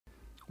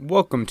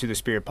Welcome to the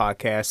Spirit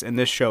Podcast, and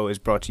this show is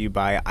brought to you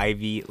by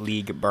Ivy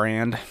League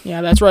Brand.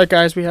 Yeah, that's right,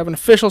 guys. We have an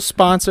official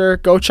sponsor.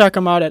 Go check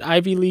them out at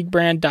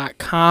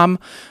ivyleaguebrand.com,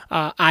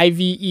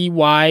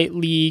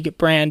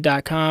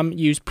 ivyleaguebrand.com.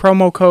 Use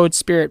promo code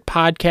Spirit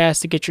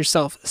Podcast to get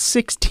yourself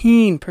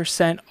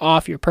 16%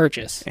 off your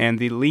purchase. And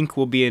the link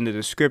will be in the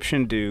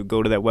description to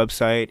go to that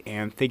website,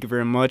 and thank you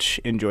very much.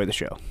 Enjoy the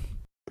show.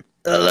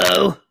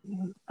 Hello?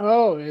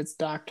 Oh, it's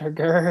Dr.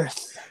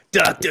 Girth.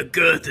 Dr.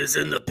 Girth is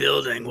in the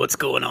building. What's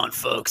going on,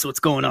 folks? What's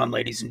going on,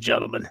 ladies and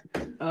gentlemen?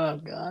 Oh,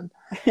 God.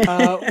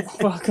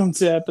 Welcome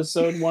to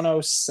episode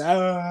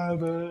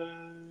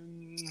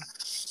 107.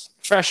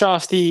 Fresh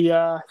off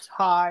the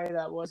high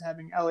that was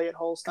having Elliot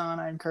Holstein.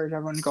 I encourage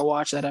everyone to go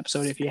watch that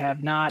episode if you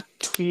have not.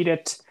 Tweet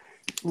it,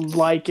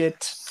 like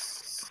it,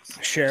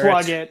 Share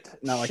plug it.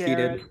 Not like share he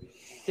did. it.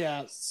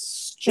 Yeah,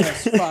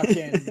 just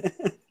fucking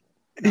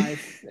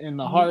knife in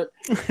the heart.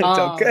 It's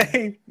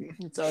okay.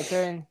 It's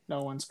okay.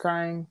 No one's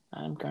crying.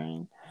 I'm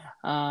crying.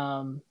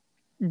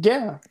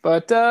 Yeah,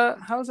 but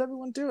how's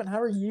everyone doing? How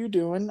are you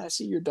doing? I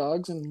see your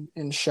dog's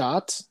in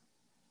shot.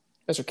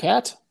 That's your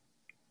cat?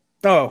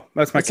 Oh,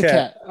 that's my It's cat. a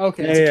cat.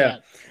 Okay, it's a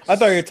cat. I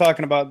thought you were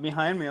talking about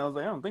behind me. I was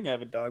like, I don't think I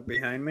have a dog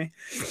behind me.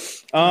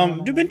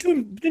 You've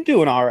been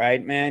doing all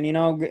right, man. You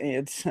know,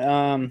 it's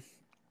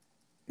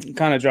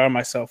kind of driving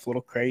myself a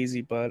little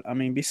crazy, but I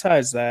mean,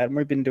 besides that,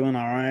 we've been doing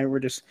all right. We're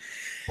just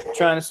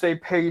trying to stay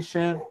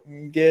patient,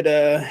 get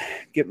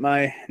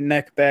my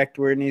neck back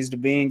to where it needs to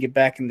be, and get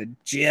back in the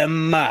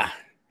gym.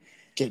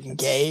 Getting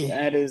gay.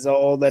 That is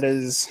all that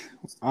is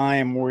I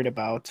am worried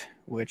about,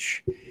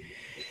 which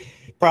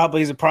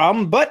probably is a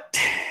problem, but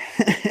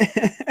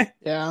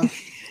Yeah.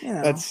 You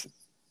know. that's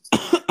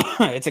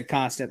it's a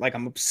constant. Like,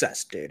 I'm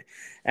obsessed, dude.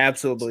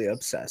 Absolutely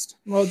obsessed.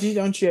 Well, you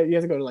have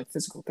to go to like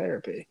physical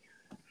therapy.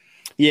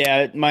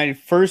 Yeah, my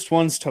first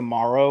one's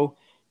tomorrow,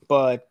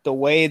 but the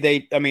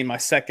way my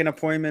second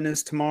appointment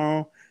is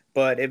tomorrow,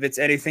 but if it's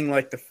anything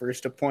like the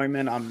first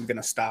appointment, I'm going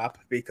to stop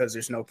because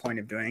there's no point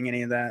of doing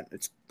any of that.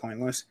 It's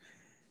pointless,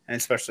 and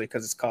especially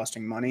because it's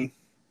costing money.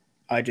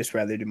 I just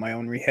rather do my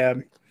own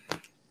rehab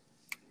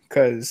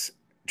because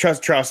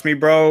trust me,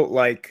 bro,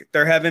 like,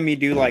 they're having me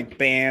do like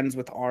bands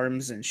with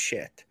arms and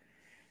shit.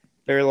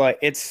 They're like,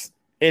 it's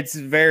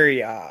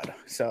very odd.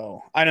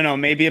 So I don't know.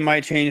 Maybe it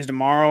might change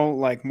tomorrow,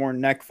 like more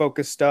neck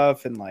focused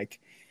stuff. And I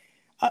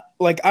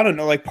don't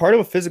know, like part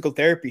of a physical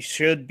therapy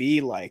should be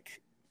like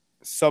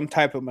some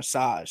type of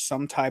massage,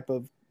 some type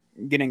of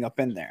getting up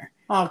in there.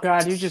 Oh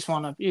God, you just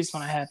want a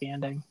happy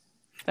ending.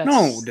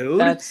 No, dude.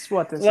 That's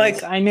what this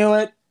is. I knew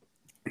it.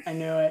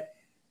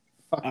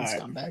 Fucking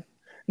scumbag.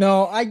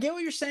 No, I get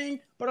what you're saying,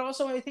 but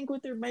also I think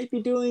what they might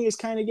be doing is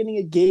kind of getting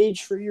a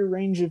gauge for your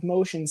range of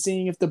motion,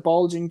 seeing if the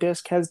bulging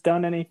disc has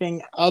done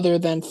anything other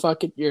than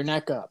fuck it your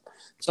neck up.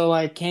 So,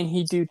 like, can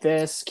he do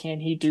this? Can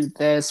he do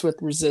this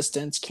with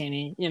resistance? Can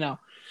he,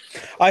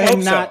 I hope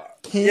not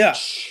so.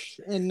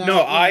 pinch and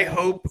not, I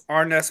hope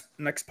our next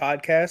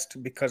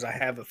podcast, because I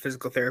have a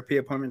physical therapy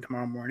appointment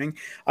tomorrow morning,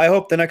 I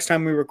hope the next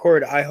time we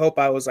record, I hope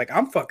I was like,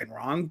 I'm fucking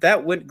wrong.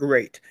 That went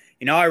great.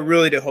 I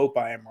really do hope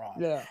I am wrong.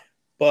 Yeah.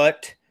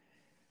 But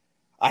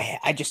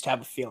I just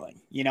have a feeling,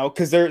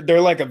 because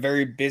they're like a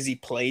very busy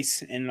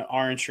place, and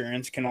our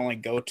insurance can only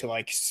go to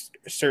like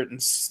certain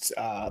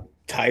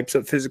types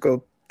of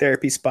physical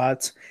therapy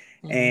spots.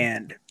 Mm-hmm.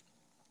 And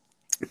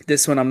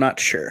this one, I'm not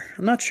sure.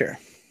 Yeah.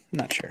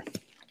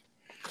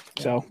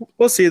 So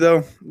we'll see,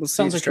 though.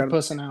 Sounds like you're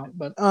pussing out,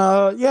 but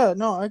yeah,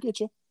 no, I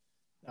get you.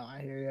 No,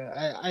 I hear you.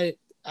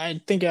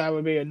 I think I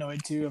would be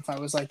annoyed too if I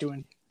was like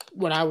doing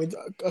what I would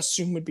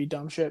assume would be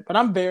dumb shit. But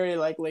I'm very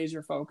like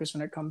laser focused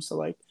when it comes to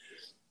like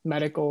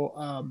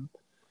medical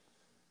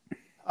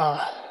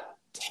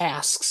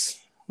tasks.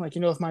 Like,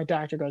 if my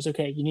doctor goes,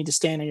 okay, you need to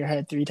stand on your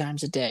head 3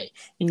 times a day,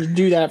 and you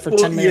do that for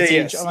 10 minutes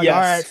each. I'm like, all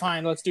right,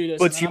 fine, let's do this.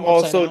 But you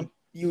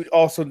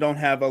also don't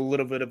have a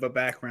little bit of a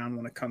background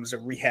when it comes to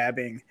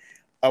rehabbing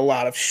a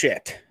lot of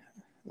shit.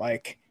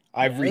 Like,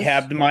 I've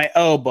rehabbed my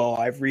elbow,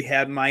 I've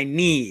rehabbed my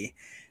knee,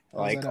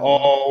 like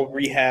all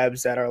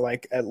rehabs that are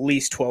like at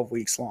least 12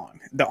 weeks long.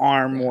 The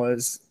arm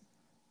was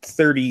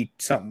 30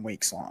 something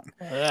weeks long.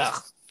 Yeah.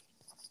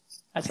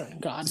 That's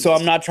right. God. So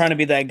I'm not trying to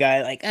be that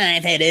guy like,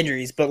 I've had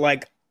injuries, but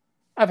like,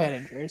 I've had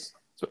injuries.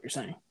 That's what you're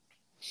saying.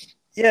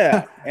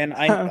 Yeah, and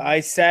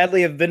I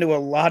sadly have been to a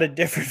lot of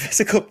different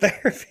physical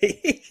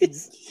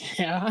therapies.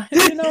 Yeah,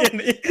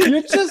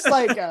 you're just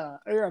like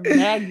you're a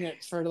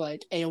magnet for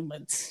like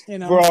ailments,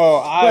 Bro,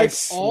 I like,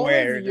 swear, all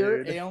of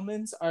your dude.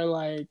 ailments are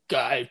like,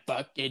 I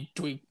fucking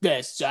tweaked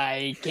this.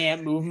 I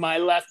can't move my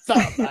left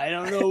thumb. I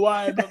don't know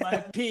why, but my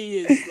pee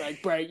is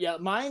like bright yellow.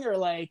 Mine are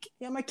like,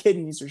 my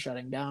kidneys are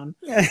shutting down.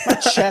 My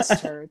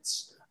chest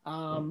hurts.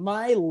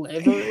 My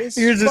liver is.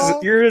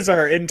 Yours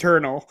are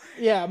internal.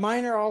 Yeah,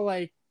 mine are all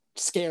like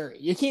scary.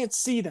 You can't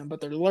see them,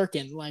 but they're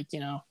lurking. Like,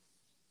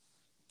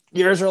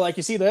 yours are like,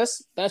 you see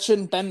this? That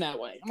shouldn't bend that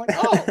way. I'm like,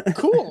 oh,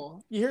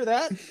 cool. You hear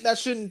that? That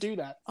shouldn't do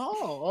that.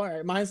 Oh, all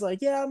right. Mine's like,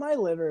 yeah, my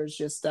liver is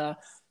just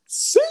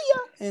see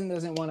ya, and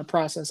doesn't want to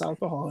process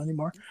alcohol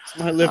anymore.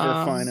 My liver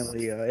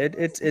finally.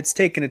 It's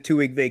taken a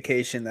 2-week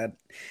vacation that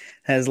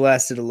has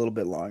lasted a little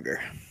bit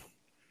longer.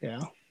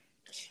 Yeah.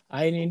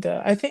 I need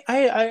to. I think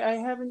I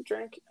haven't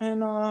drank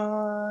in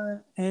I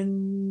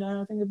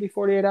think it'll be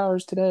 48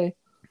 hours today.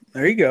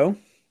 There you go.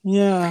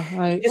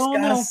 Yeah,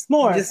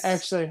 more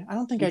actually. I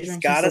don't think I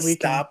drank. You gotta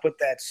stop with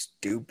that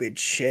stupid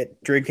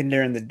shit drinking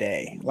during the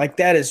day. Like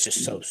that is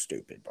just so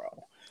stupid,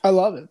 bro. I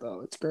love it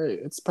though. It's great.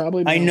 It's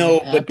probably. I know,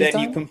 but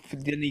then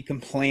you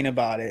complain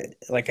about it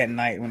like at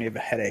night when you have a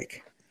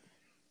headache.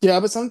 Yeah,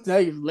 but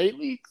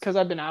lately because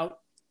I've been out,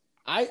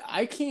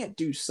 I can't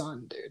do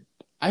sun, dude.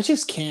 I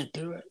just can't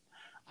do it.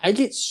 I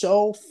get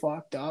so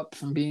fucked up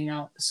from being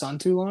out in the sun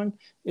too long.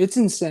 It's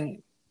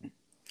insane.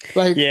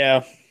 Like,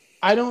 yeah,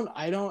 I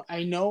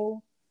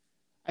know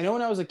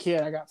when I was a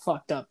kid, I got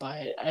fucked up by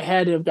it. I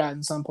had to have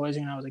gotten sun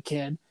poisoning when I was a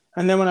kid.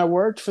 And then when I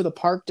worked for the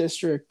park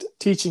district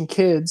teaching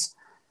kids,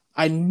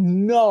 I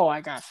know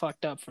I got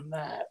fucked up from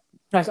that.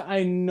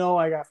 I know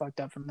I got fucked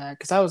up from that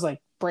because I was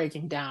like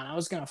breaking down. I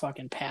was going to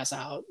fucking pass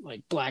out,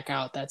 like black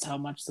out. That's how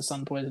much the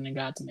sun poisoning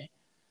got to me.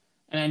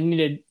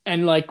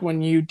 And like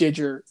when you did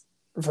your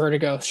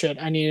vertigo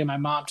shit, I needed my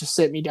mom to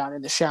sit me down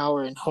in the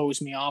shower and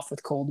hose me off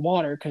with cold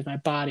water because my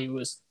body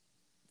was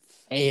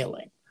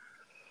failing.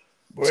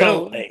 Really?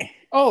 So,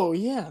 oh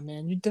yeah,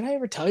 man. Did I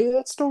ever tell you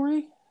that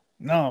story?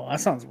 No, that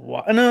sounds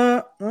wild.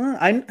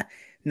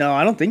 No,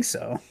 I don't think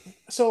so.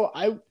 So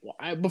I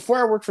before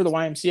I worked for the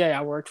YMCA,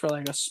 I worked for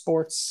like a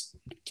sports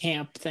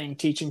camp thing,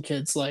 teaching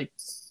kids like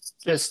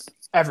just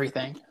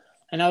everything.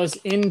 And I was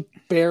in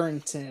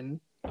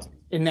Barrington,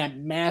 in that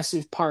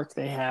massive park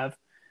they have,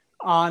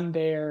 on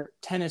their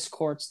tennis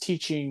courts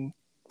teaching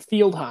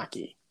field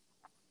hockey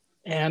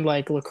and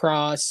like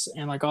lacrosse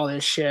and like all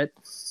this shit.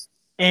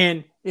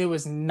 And it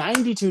was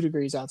 92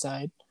 degrees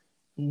outside,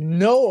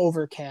 no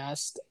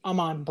overcast. I'm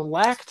on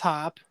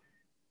blacktop,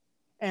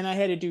 and I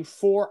had to do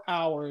 4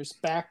 hours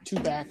back to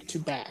back to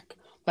back.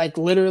 Like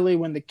literally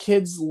when the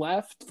kids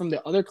left from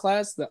the other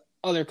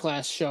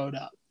class showed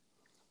up.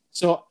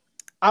 So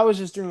I was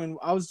just doing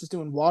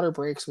water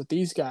breaks with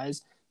these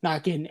guys,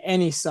 not getting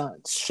any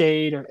sun,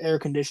 shade, or air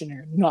conditioning,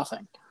 or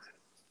nothing.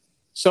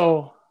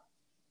 So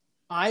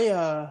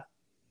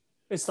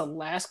it's the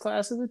last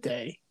class of the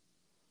day,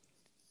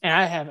 and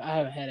I have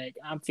a headache.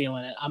 I'm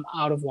feeling it. I'm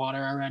out of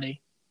water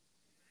already,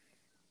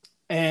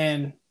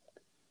 and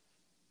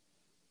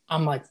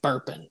I'm like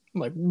burping,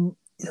 I'm like,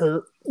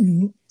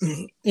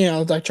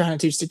 like trying to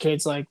teach the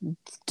kids like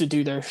to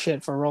do their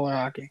shit for roller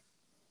hockey.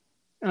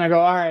 And I go,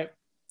 all right,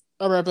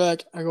 I'll be right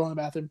back. I go in the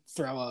bathroom,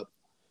 throw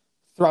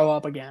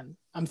up again.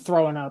 I'm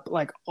throwing up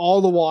like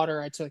all the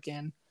water I took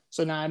in.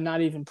 So now I'm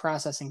not even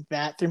processing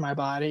that through my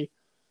body.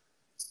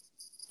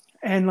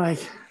 And like,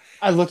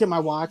 I look at my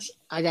watch.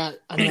 I got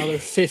another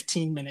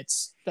 15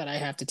 minutes that I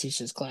have to teach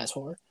this class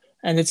for,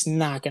 and it's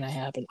not going to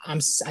happen.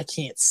 I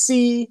can't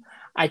see.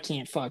 I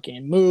can't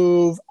fucking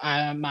move.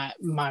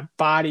 My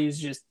body's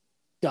just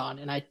done,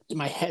 and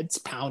my head's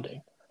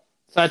pounding.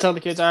 So I tell the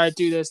kids, all right,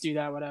 do this, do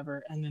that,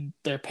 whatever. And then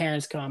their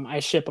parents come.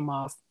 I ship them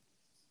off.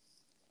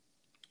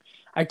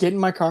 I get in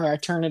my car. I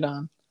turn it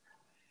on.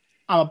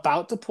 I'm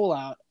about to pull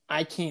out.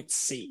 I can't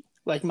see.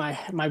 Like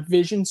my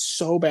vision's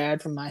so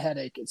bad from my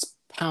headache. It's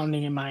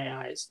pounding in my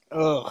eyes.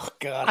 Oh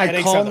God,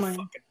 headaches are the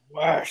fucking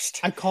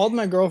worst. I called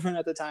my girlfriend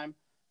at the time,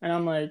 and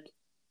I'm like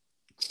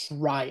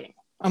crying.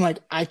 I'm like,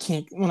 I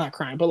can't. Well, not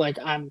crying, but like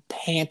I'm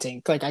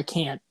panting. Like I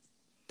can't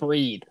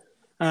breathe.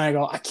 And I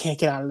go, I can't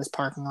get out of this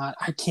parking lot.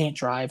 I can't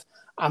drive.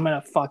 I'm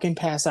gonna fucking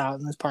pass out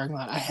in this parking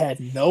lot. I had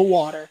no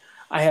water.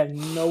 I had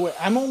nowhere.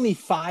 I'm only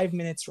 5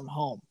 minutes from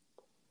home.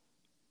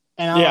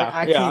 And I'm like,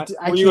 I can't do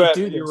this.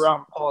 You were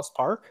on Paulus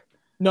Park?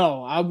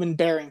 No, I'm in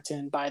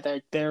Barrington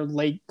by their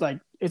lake. Like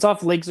it's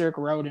off Lake Zurich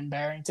Road in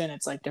Barrington.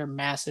 It's like their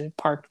massive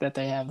park that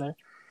they have there.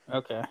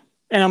 Okay.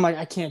 And I'm like,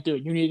 I can't do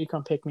it. You need to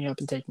come pick me up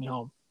and take me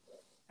home.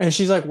 And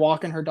she's like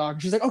walking her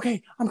dog. She's like,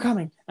 okay, I'm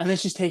coming. And then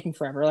she's taking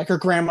forever. Like her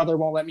grandmother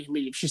won't let me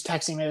leave. She's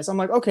texting me this. I'm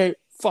like, okay,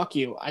 fuck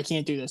you. I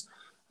can't do this.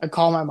 I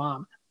call my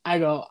mom. I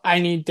go, I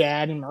need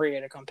Dad and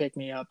Maria to come pick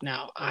me up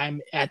now.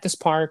 I'm at this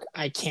park.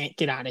 I can't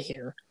get out of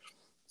here.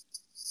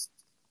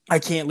 I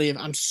can't leave.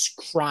 I'm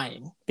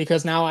crying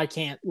because now I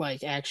can't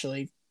like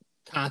actually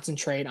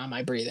concentrate on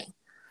my breathing.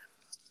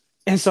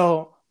 And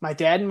so my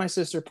dad and my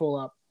sister pull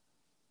up.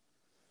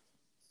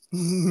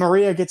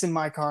 Maria gets in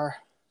my car,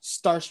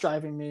 starts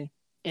driving me.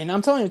 And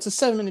I'm telling you, it's a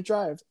 7-minute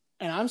drive.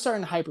 And I'm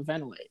starting to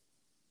hyperventilate.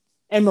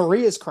 And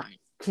Maria's crying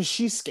because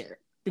she's scared.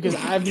 Because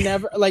I'm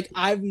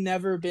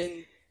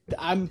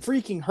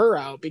freaking her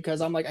out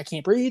because I'm like, I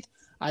can't breathe.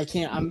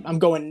 I'm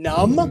going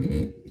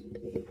numb.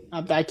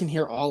 I can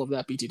hear all of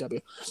that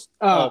BTW.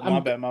 My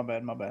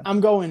bad. I'm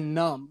going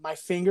numb. My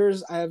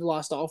fingers, I have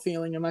lost all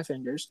feeling in my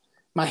fingers.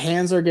 My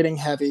hands are getting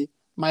heavy.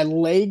 My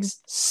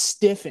legs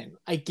stiffen.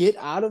 I get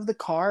out of the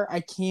car.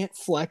 I can't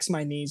flex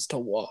my knees to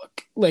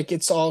walk. Like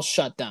it's all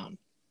shut down.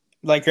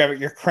 Like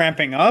you're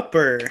cramping up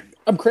or?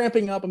 I'm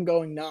cramping up. I'm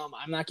going numb.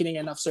 I'm not getting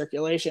enough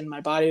circulation. My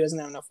body doesn't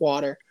have enough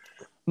water.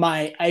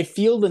 I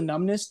feel the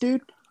numbness,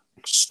 dude.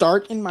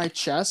 start in my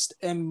chest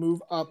and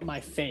move up my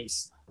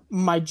face.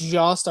 My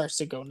jaw starts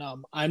to go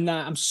numb.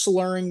 I'm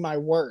slurring my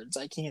words.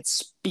 I can't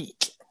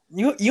speak.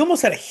 You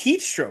almost had a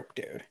heat stroke,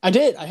 dude. I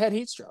did. I had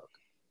heat stroke.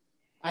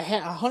 I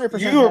had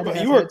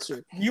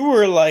 100%. You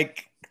were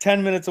like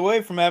 10 minutes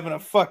away from having a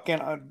fucking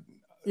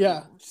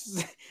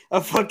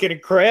a fucking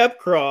crab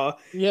claw.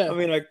 Yeah. I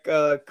mean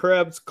a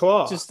crab's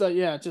claw. Just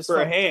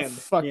for a hand.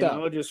 Fucked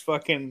up. Just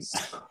fucking.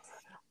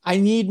 I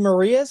need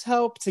Maria's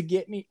help to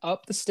get me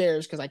up the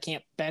stairs because I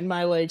can't bend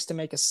my legs to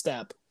make a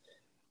step.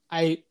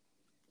 I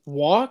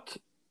walk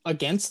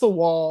against the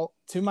wall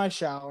to my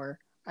shower.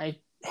 I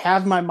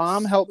have my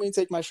mom help me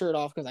take my shirt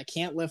off because I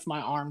can't lift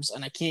my arms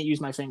and I can't use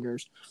my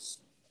fingers.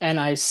 And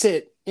I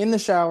sit in the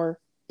shower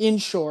in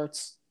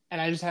shorts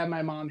and I just have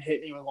my mom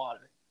hit me with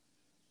water.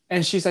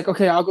 And she's like,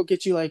 okay, I'll go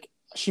get you, like,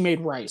 she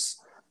made rice.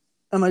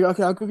 I'm like,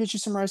 okay, I'll go get you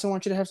some rice. I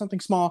want you to have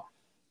something small.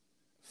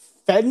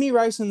 Fed me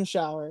rice in the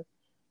shower.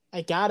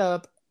 I got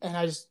up and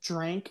I just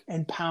drank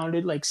and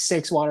pounded like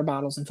 6 water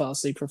bottles and fell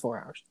asleep for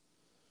 4 hours.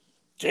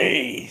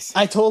 Jeez.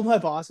 I told my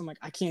boss, I'm like,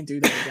 I can't do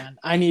that again.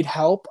 I need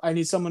help. I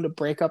need someone to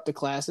break up the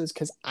classes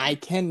because I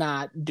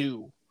cannot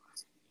do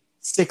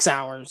 6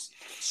 hours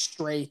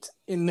straight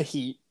in the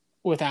heat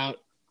without,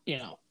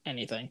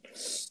 anything.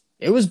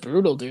 It was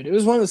brutal, dude. It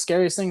was one of the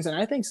scariest things. And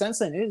I think since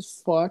then, it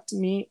has fucked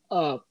me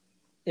up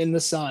in the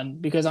sun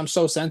because I'm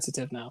so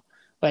sensitive now.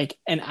 Like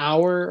an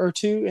hour or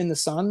two in the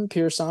sun,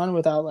 pure sun,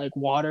 without like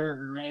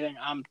water or anything,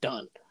 I'm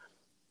done.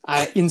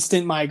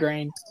 Instant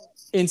migraine,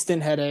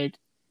 instant headache,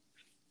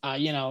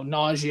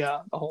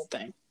 nausea, the whole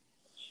thing.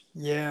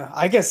 Yeah,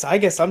 I guess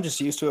I'm just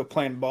used to it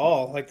playing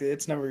ball. Like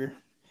it's never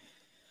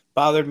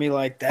bothered me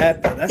like that.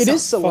 It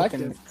is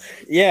selective.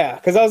 Yeah,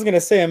 because I was gonna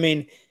say, I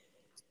mean,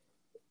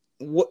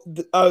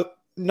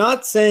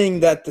 not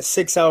saying that the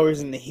 6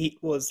 hours in the heat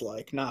was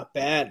like not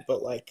bad,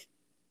 but like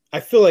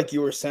I feel like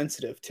you were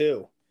sensitive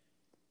too.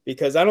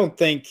 Because I don't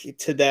think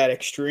to that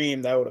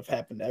extreme that would have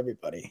happened to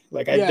everybody.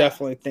 Like I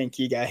definitely think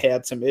you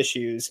had some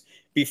issues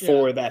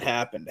before that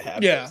happened to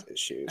have those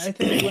issues. I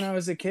think when I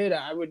was a kid,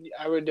 I would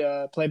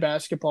play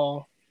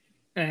basketball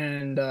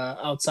and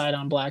outside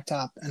on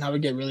blacktop, and I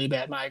would get really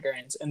bad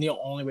migraines. And the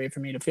only way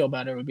for me to feel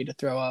better would be to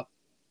throw up.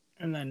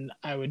 And then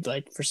I would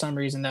for some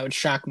reason that would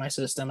shock my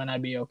system, and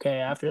I'd be okay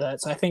after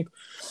that. So I think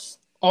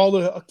all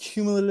the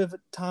accumulative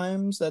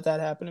times that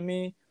happened to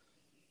me,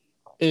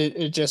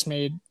 it just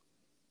made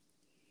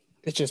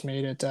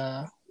it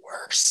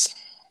worse.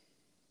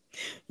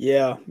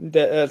 Yeah,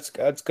 that's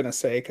gonna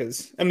say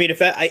because I mean,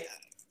 if I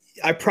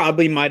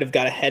probably might have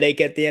got a headache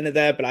at the end of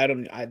that, but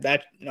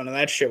none of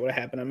that shit would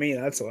have happened to me.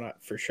 That's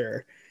not for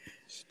sure,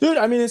 dude.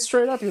 I mean, it's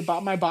straight up.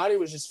 My body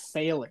was just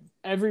failing.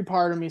 Every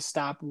part of me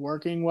stopped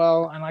working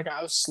well, and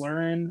I was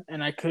slurring,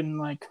 and I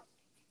couldn't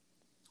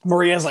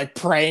Maria's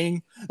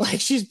praying,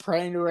 she's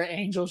praying to her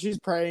angel. She's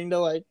praying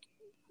to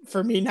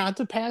for me not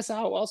to pass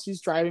out while she's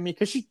driving me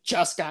because she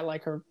just got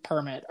her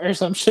permit or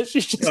some shit.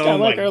 She just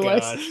got her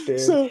license. Dude.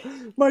 So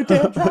my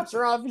dad drops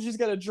her off and she's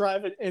got to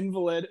drive an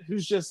invalid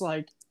who's just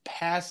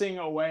passing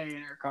away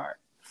in her car.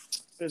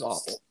 It was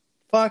awful.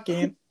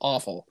 Fucking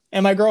awful.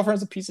 And my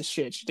girlfriend's a piece of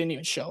shit. She didn't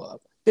even show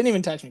up. Didn't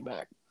even text me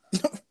back.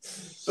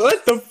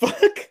 What the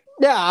fuck?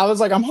 Yeah, I was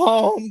like, I'm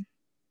home.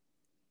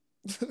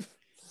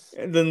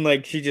 And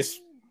then she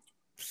just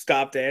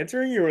stopped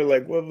answering. You were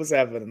like, what was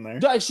happening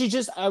there? She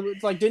just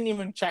didn't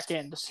even check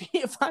in to see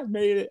if I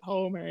made it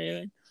home or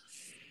anything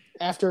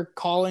after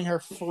calling her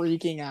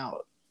freaking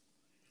out.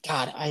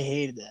 God, I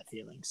hated that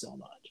feeling so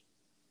much.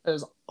 It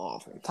was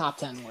awful. Top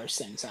 10 worst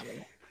things ever.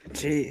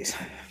 Jeez.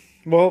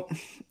 Well,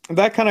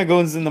 that kind of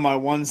goes into my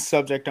one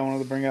subject I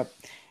wanted to bring up.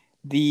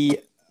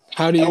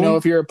 How do you know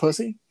if you're a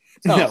pussy?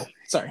 Oh, no,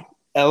 sorry.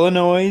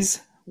 Illinois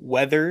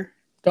weather.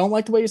 Don't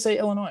like the way you say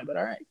Illinois, but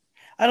all right.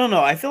 I don't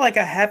know. I feel like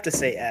I have to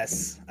say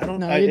S. I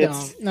don't know. No, you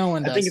don't. No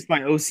one does. I think it's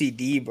my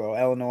OCD, bro.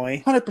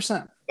 Illinois.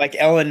 100%.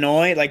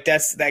 Illinois,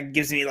 that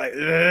gives me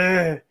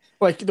ugh.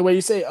 The way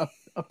you say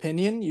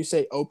opinion, you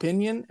say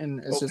opinion,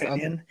 and it's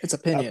opinion. Just it's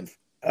opinion.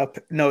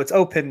 No, it's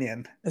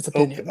opinion. It's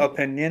opinion.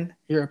 Opinion.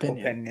 Your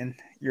opinion. Opinion.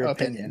 Your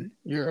opinion.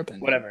 Your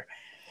opinion.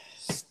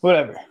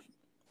 Whatever.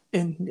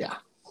 And yeah.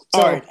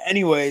 All right.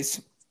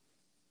 Anyways,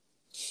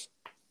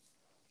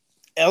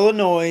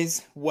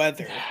 Illinois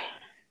weather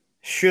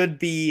should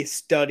be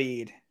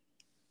studied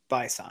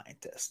by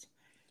scientists.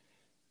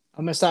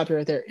 I'm gonna stop you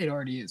right there. It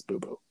already is, boo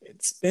boo.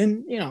 It's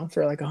been,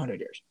 for 100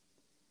 years.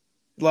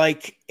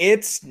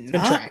 It's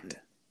not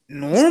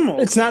normal.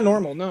 It's not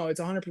normal. No, it's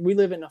 100. We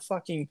live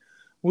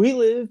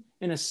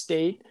in a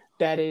state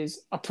that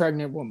is a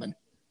pregnant woman.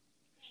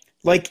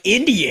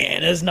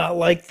 Indiana's not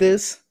like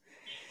this.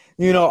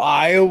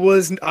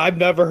 Iowa's. I've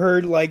never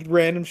heard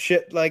random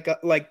shit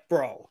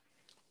bro.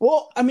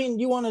 Well, I mean,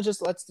 you want to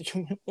just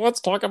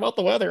let's talk about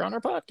the weather on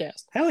our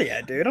podcast. Hell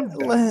yeah, dude! I'm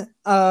done.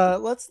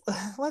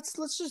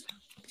 Let's just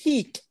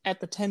peek at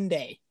the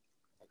 10-day.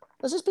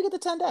 Let's just peek at the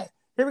 10-day.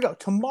 Here we go.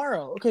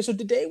 Tomorrow. Okay, so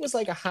today was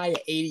a high of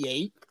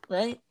 88,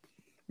 right?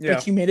 Yeah.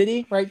 The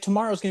humidity, right?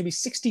 Tomorrow's going to be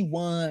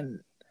 61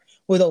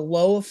 with a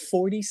low of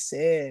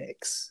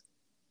 46.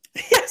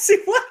 Yeah,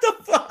 see, what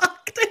the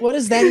fuck? What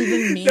does that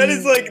even mean? That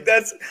is like,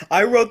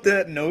 I wrote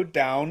that note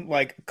down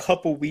like a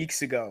couple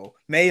weeks ago.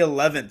 May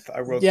 11th, I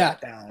wrote Yeah.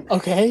 that down.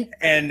 Okay.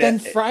 And then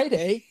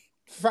Friday,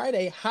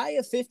 high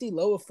of 50,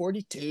 low of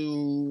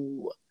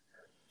 42.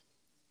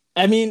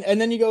 I mean, and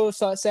then you go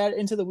Saturday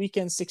into the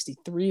weekend,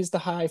 63 is the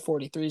high,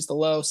 43 is the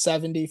low,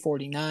 70,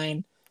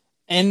 49.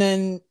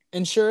 And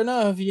sure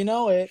enough, you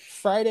know it,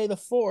 Friday the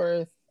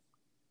 4th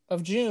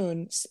of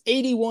June,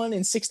 81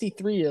 and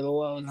 63 are the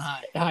low and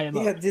high and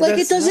low. Yeah, dude, like,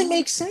 it doesn't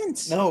make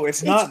sense. No,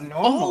 it's not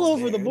normal. All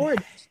over the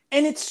board.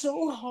 And it's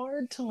so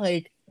hard to,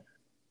 like,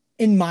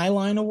 in my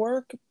line of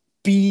work,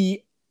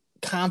 be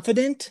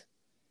confident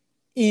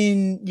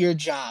in your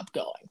job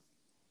going.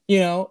 You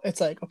know,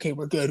 it's like, okay,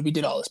 we're good. We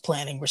did all this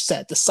planning. We're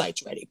set. The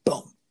site's ready.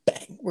 Boom,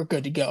 bang. We're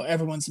good to go.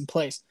 Everyone's in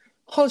place.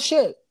 Oh,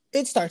 shit.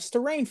 It starts to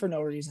rain for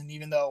no reason,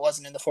 even though it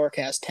wasn't in the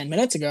forecast 10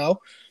 minutes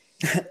ago.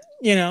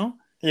 You know?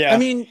 Yeah. I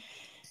mean,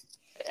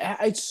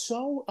 it's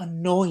so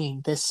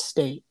annoying, this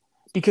state,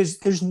 because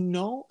there's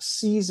no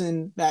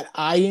season that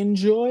I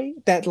enjoy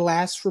that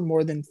lasts for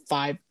more than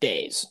 5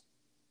 days.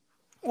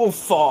 Well,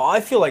 fall. I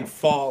feel like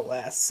fall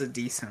lasts a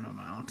decent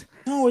amount.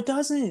 No, it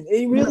doesn't.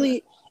 It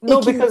really...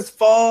 because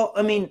fall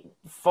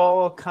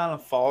kind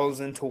of falls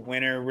into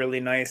winter really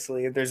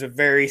nicely. There's a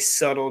very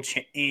subtle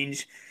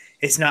change.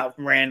 It's not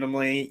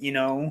randomly, you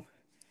know?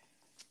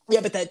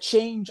 Yeah, but that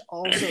change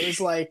also is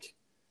like...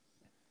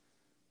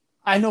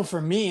 I know for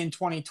me in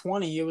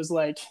 2020, it was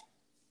like,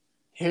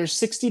 here's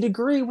 60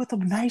 degree with a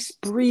nice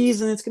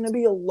breeze, and it's going to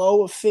be a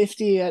low of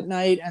 50 at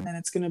night, and then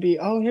it's going to be,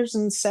 here's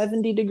a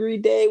 70 degree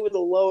day with a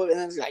low, and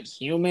then it's like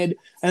humid,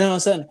 and then all of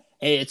a sudden,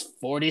 hey, it's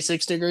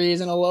 46 degrees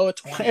and a low of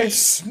 20. It's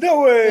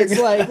snowing. It's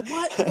like,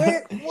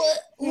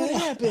 what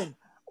happened?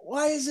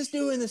 Why is this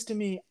doing this to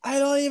me? I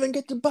don't even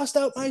get to bust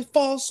out my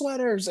fall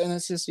sweaters. And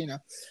it's just,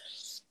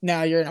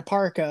 now you're in a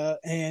parka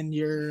and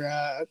you're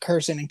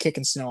cursing and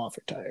kicking snow off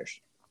your tires,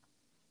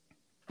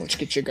 which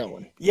gets you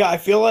going. Yeah, I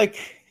feel like,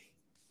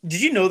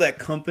 did you know that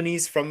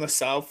companies from the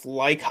South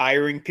like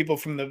hiring people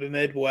from the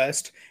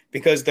Midwest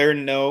because they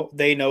know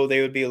they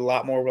would be a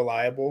lot more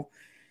reliable?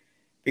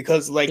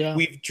 Because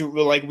we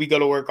go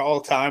to work all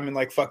the time and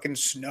like fucking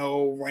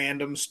snow,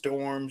 random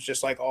storms,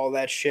 just like all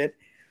that shit.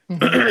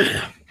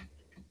 Mm-hmm.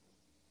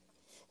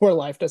 Where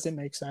life doesn't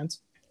make sense.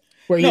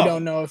 Where you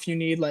don't know if you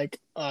need like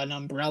an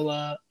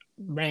umbrella,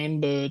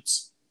 rain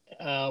boots,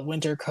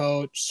 winter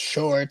coat,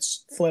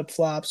 shorts,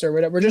 flip-flops, or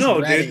whatever. We're just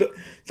ready. Dude.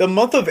 The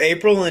month of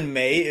April and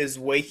May is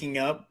waking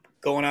up,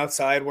 going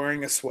outside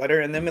wearing a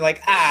sweater, and then be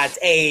like, it's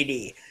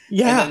 80.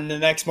 Yeah. And then the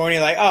next morning,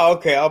 like, oh,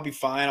 okay, I'll be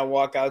fine. I'll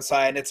walk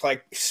outside, and it's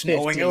like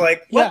snowing. 50. You're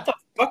like, what the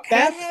fuck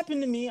happened? That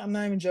happened to me, I'm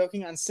not even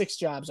joking, on 6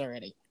 jobs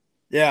already.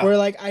 Yeah. Where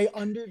like I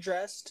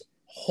underdressed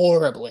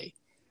horribly.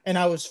 And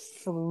I was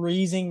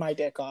freezing my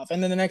dick off.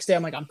 And then the next day,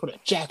 I'm like, I'm putting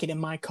a jacket in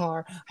my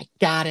car. I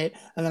got it.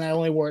 And then I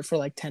only wore it for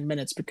like 10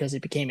 minutes because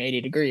it became 80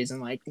 degrees in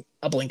like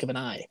a blink of an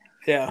eye.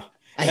 Yeah.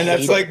 And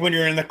that's like when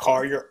you're in the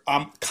car,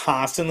 I'm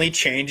constantly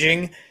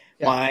changing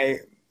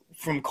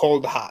from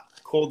cold to hot,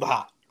 cold to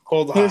hot,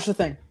 cold to hot. Here's the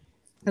thing.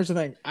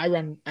 I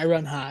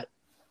run hot.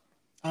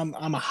 I'm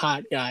a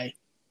hot guy.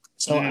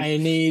 So I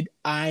need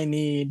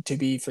to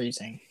be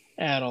freezing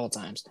at all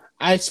times.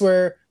 I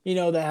swear,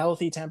 the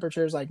healthy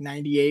temperature is like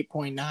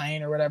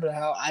 98.9 or whatever the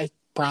hell. I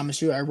promise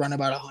you, I run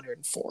about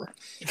 104.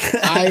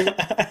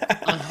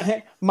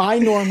 My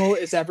normal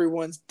is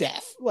everyone's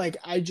death. Like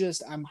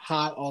I'm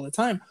hot all the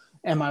time.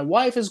 And my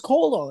wife is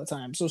cold all the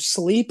time. So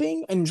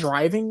sleeping and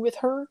driving with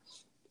her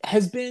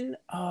has been,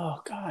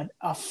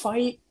 a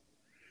fight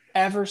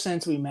ever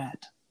since we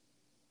met.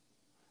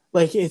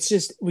 Like, it's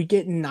just, we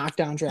get knocked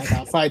down, drag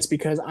out fights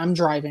because I'm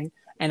driving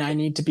and I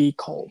need to be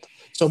cold.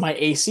 So my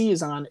AC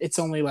is on. It's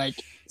only like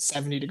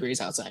 70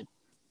 degrees outside.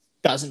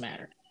 Doesn't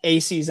matter.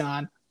 AC's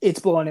on. It's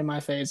blowing in my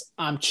face.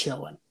 I'm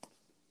chilling.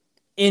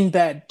 In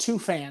bed, 2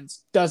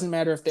 fans. Doesn't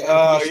matter if the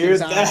air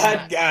conditioning's on. Oh, you're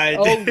that guy.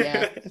 Oh,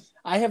 yeah.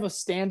 I have a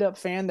stand-up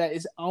fan that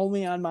is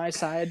only on my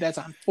side. That's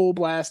on full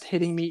blast,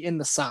 hitting me in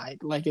the side.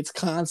 Like, it's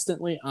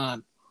constantly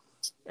on.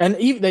 And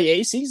even the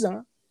AC's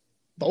on.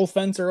 Both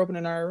vents are open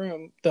in our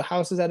room. The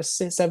house is at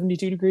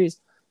 72 degrees.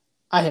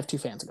 I have 2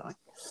 fans going.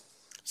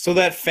 So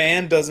that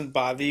fan doesn't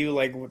bother you,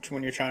 like,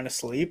 when you're trying to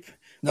sleep?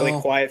 No.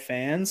 Like quiet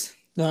fans?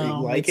 No,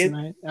 you like it?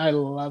 I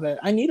love it.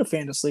 I need a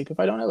fan to sleep. If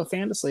I don't have a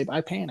fan to sleep,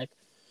 I panic.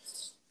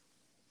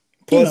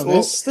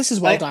 Plus, this is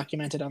well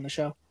documented on the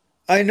show.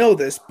 I know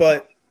this,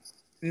 but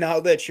now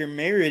that you're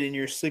married and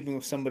you're sleeping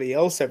with somebody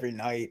else every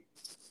night,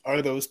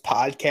 are those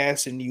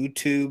podcasts and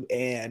YouTube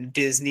and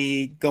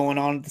Disney going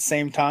on at the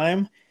same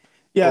time?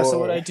 Yeah, so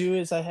what I do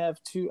is I have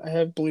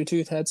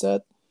Bluetooth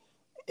headset,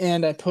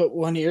 and I put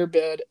one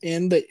earbud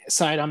in the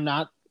side I'm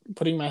not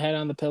putting my head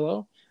on the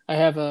pillow. I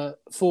have a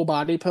full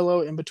body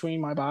pillow in between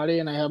my body,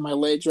 and I have my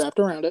legs wrapped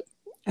around it.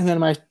 And then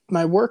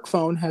my work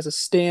phone has a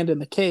stand in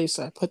the case.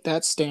 I put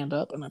that stand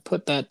up, and I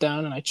put that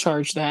down, and I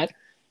charge that.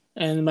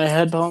 And my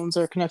headphones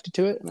are connected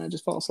to it, and I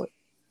just fall asleep.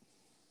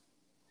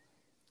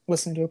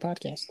 Listening to a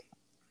podcast.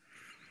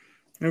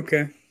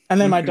 Okay. And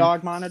then my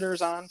dog monitor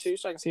is on, too,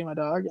 so I can see my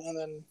dog. And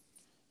then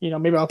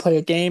maybe I'll play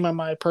a game on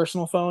my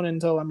personal phone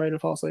until I'm ready to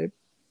fall asleep.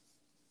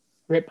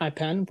 Rip my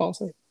pen and fall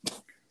asleep.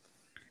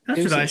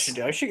 That's what I should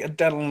do. I should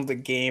download the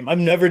game. I've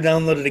never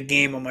downloaded a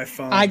game on my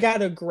phone. I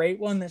got a great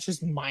one that's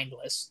just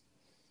mindless.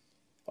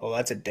 Oh,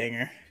 that's a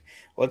dinger.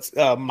 What's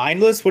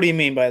mindless? What do you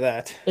mean by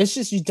that? It's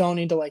just you don't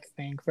need to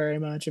think very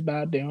much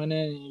about doing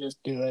it, and you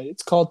just do it.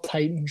 It's called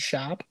Titan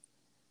Shop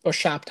or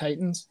Shop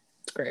Titans.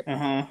 It's great.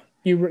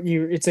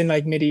 It's in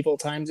medieval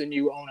times, and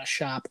you own a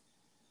shop,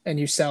 and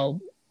you sell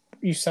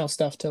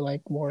stuff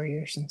to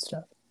warriors and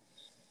stuff.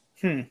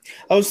 I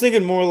was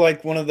thinking more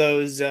like one of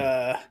those.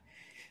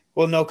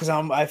 Well, no, because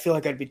I feel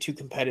like I'd be too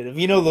competitive.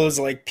 You know those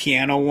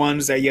piano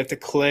ones that you have to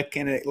click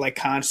and it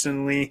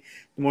constantly.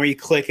 The more you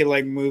click,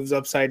 it moves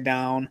upside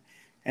down,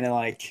 and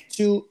it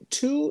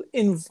too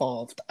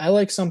involved. I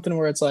like something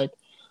where it's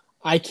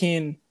I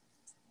can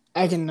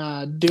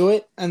do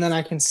it, and then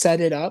I can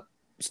set it up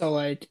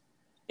so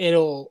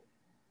it'll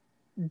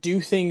do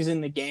things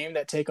in the game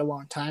that take a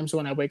long time. So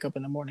when I wake up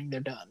in the morning,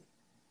 they're done.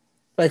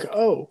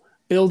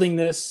 Building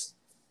this,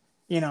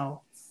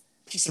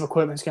 piece of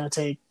equipment is going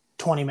to take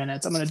 20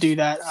 minutes. I'm going to do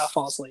that. I'll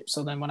fall asleep.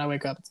 So then when I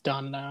wake up, it's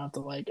done. And I don't have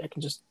to I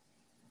can just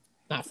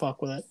not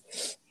fuck with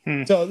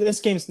it. So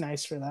this game's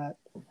nice for that.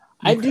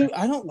 Okay.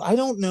 I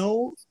don't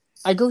know.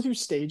 I go through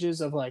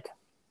stages of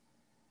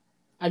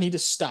I need to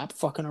stop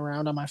fucking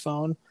around on my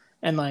phone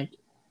and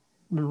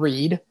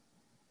read.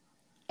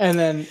 And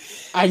then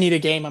I need a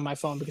game on my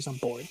phone because I'm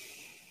bored.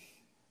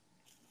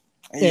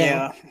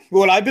 Yeah.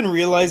 What I've been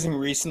realizing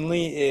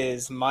recently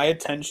is my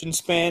attention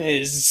span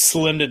is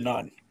slim to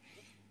none.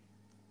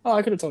 Oh,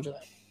 I could have told you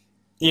that.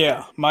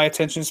 Yeah, my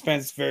attention span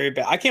is very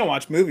bad. I can't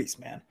watch movies,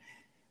 man.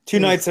 2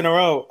 nights in a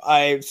row,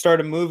 I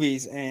started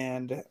movies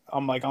and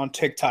I'm on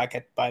TikTok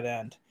by the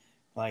end,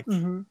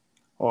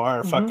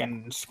 or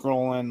fucking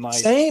scrolling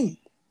Same,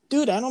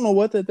 dude. I don't know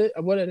what it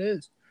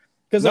is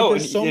because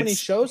there's so many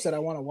shows that I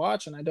want to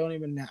watch and I don't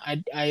even.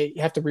 I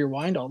have to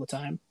rewind all the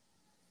time.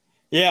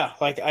 Yeah,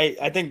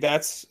 I think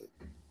that's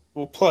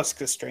plus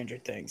because Stranger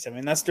Things. I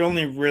mean, that's the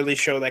only really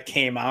show that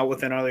came out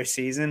with another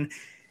season.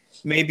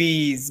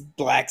 Maybe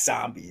Black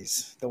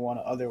Zombies, the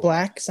other one.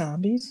 Black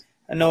Zombies?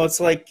 I know it's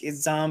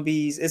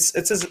zombies. It's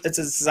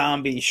a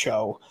zombie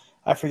show.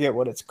 I forget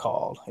what it's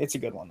called. It's a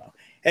good one though.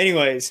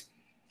 Anyways,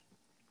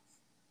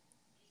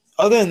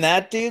 other than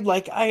that, dude,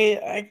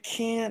 I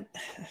can't.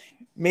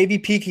 Maybe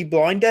Peaky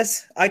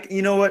Blinders.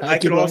 You know what? I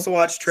could also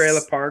watch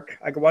Trailer Park.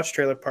 I could watch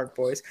Trailer Park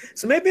Boys.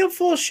 So maybe I'm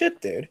full of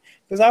shit, dude.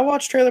 Because I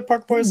watched Trailer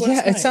Park Boys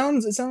last night. It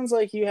sounds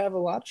like you have a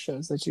lot of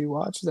shows that you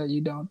watch that you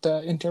don't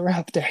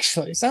interrupt.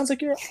 Actually, it sounds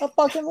like you're a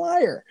fucking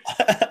liar.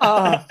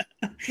 No,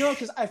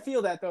 because I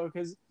feel that though.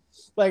 Because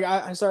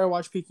I started to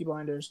watch Peaky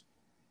Blinders.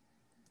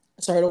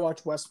 I started to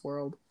watch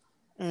Westworld,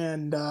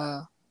 and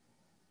I'll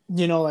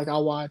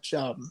watch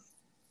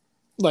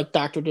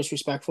Dr.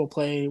 Disrespectful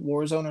play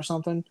Warzone or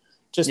something.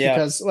 Just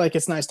because,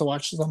 it's nice to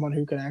watch someone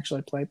who can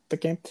actually play the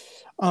game.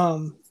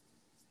 That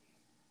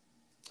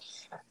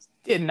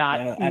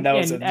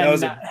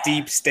was a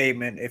deep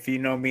statement. If you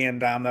know me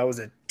and Dom, that was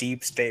a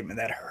deep statement.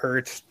 That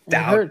hurts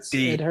down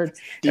deep.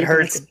 It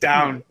hurts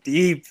down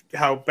deep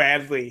how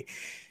badly.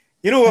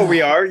 You know what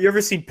we are? You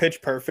ever seen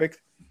Pitch Perfect?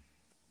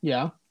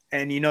 Yeah.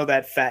 And you know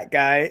that fat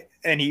guy,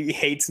 and he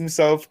hates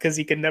himself because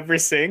he can never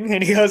sing.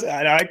 And he goes,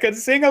 I could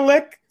sing a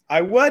lick. I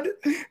would,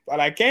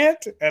 but I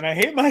can't, and I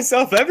hate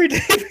myself every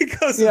day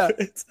because of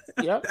it.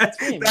 Yep,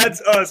 that's me.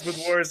 That's us with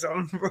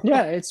Warzone, bro.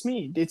 Yeah, it's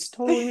me. It's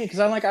totally me. Because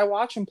I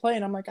watch him play,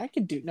 and I'm I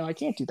can't do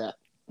that.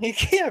 You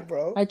can't,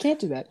 bro. I can't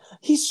do that.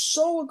 He's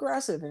so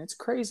aggressive, and it's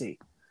crazy.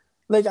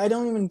 I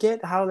don't even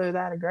get how they're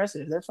that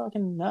aggressive. They're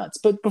fucking nuts.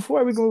 But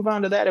before we move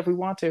on to that, if we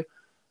want to,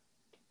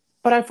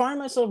 but I find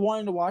myself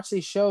wanting to watch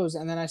these shows,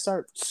 and then I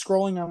start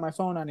scrolling on my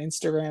phone on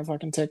Instagram,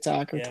 fucking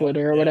TikTok, or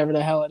Twitter, or whatever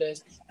the hell it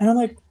is, and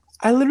I'm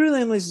I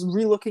literally am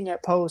re-looking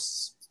at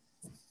posts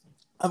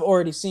I've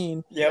already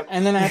seen. Yep.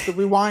 And then I have to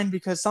rewind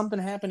because something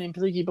happened in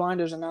Peaky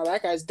Blinders and now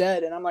that guy's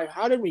dead. And I'm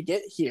how did we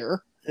get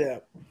here? Yeah.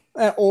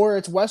 Or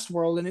it's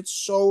Westworld and it's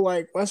so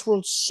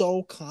Westworld's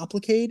so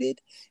complicated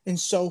and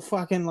so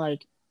fucking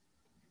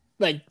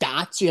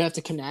dots you have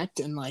to connect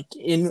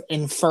and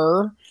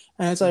infer.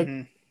 And it's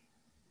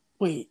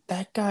wait,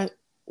 that guy's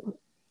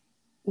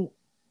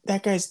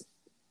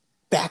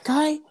that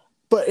guy,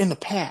 but in the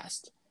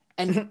past.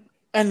 And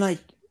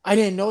I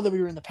didn't know that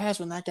we were in the past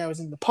when that guy was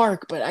in the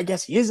park, but I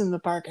guess he is in the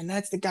park, and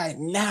that's the guy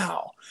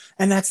now.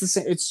 And that's the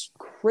same. It's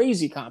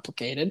crazy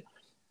complicated.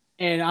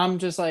 And I'm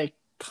just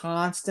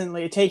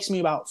constantly, it takes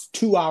me about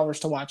 2 hours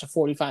to watch a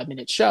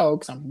 45-minute show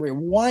because I'm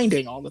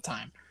rewinding all the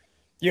time.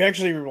 You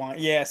actually rewind?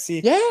 Yeah,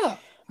 see? Yeah,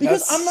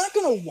 because I'm not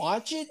going to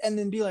watch it and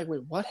then be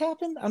wait, what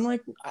happened? I'm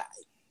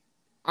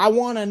I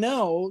want to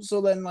know.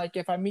 So then,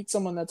 if I meet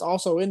someone that's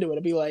also into it,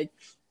 it'll be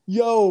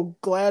yo,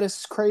 Gladys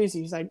is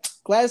crazy. He's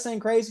Gladys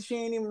ain't crazy. She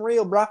ain't even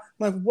real, bro.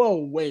 I'm whoa,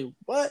 wait,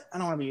 what? I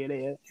don't want to be an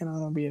idiot. I don't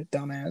want to be a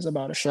dumbass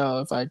about a show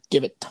if I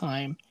give it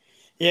time.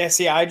 Yeah,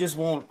 see, I just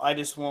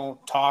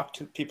won't talk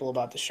to people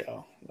about the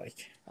show.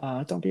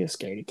 Don't be a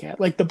scaredy cat.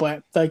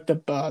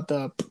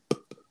 The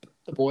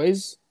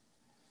boys.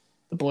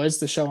 The Boys,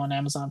 the show on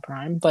Amazon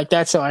Prime. Like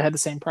that show, I had the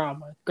same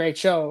problem with. Great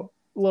show,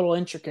 a little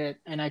intricate,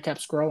 and I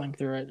kept scrolling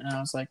through it, and I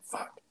was like,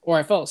 "Fuck!" Or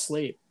I fell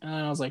asleep, and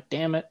I was like,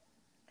 "Damn it,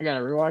 I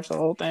gotta rewatch the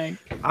whole thing."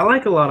 I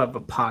like a lot of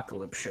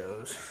apocalypse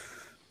shows.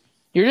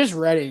 You're just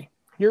ready.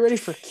 You're ready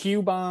for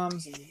Q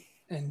bombs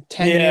and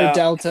 10-year Yeah.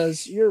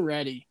 deltas. You're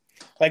ready.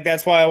 Like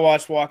that's why I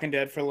watched Walking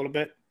Dead for a little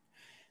bit.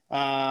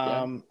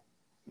 Yeah.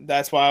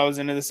 That's why I was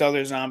into this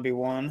other zombie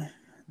one.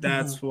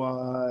 That's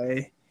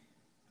why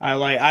I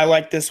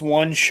like this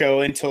one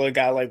show until it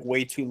got like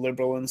way too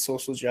liberal and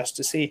social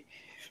justicey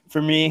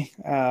for me.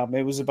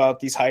 It was about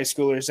these high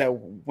schoolers that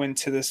went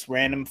to this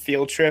random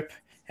field trip,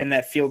 and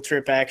that field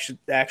trip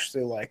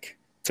actually like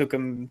took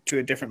them to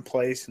a different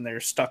place, and they're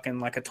stuck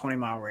in like a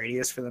 20-mile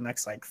radius for the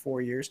next like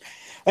 4 years.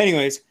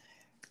 Anyways,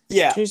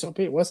 yeah. Jeez, oh,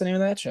 Pete, what's the name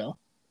of that show?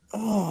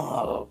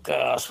 Oh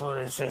gosh, what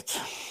is it?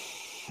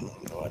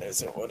 What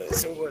is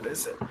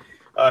it?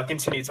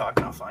 Continue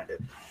talking, I'll find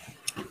it.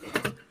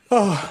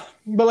 Oh,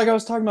 but like I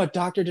was talking about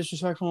Dr.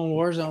 Disrespectful in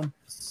Warzone,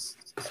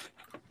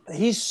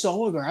 he's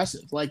so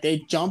aggressive. Like they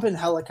jump in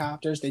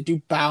helicopters, they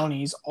do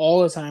bounties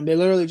all the time. They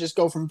literally just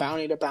go from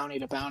bounty to bounty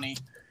to bounty.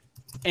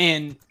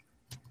 And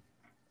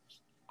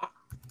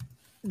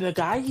the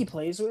guy he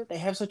plays with, they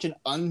have such an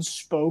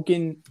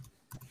unspoken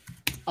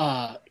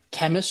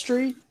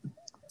chemistry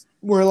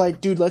where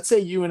like, dude, let's say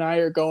you and I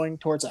are going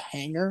towards a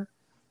hangar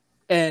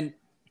and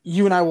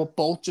you and I will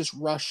both just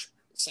rush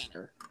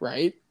center,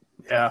 right?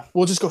 Yeah.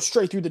 We'll just go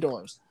straight through the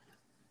doors.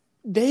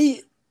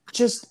 They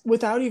just,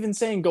 without even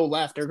saying go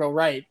left or go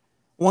right,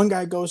 one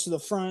guy goes to the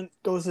front,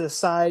 goes to the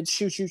side,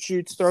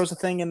 shoots, throws a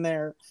thing in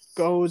there,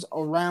 goes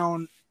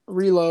around,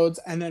 reloads,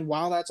 and then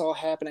while that's all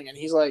happening and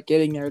he's like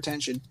getting their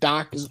attention,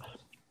 Doc is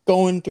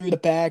going through the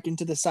back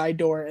into the side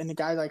door, and the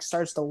guy like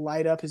starts to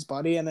light up his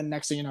buddy, and then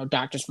next thing you know,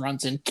 Doc just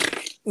runs in,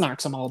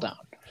 knocks them all down.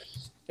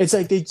 It's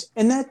like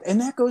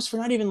that goes for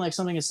not even like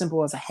something as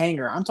simple as a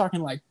hangar. I'm talking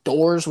like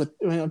doors with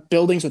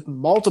buildings with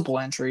multiple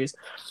entries,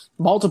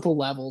 multiple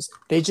levels.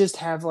 They just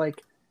have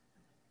like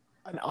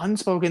an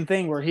unspoken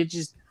thing where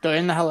they're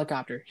in the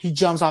helicopter. He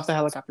jumps off the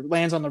helicopter,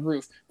 lands on the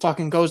roof,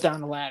 fucking goes down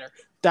the ladder.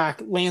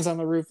 Doc lands on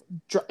the roof,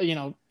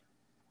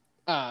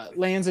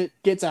 lands it,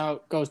 gets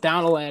out, goes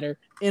down a ladder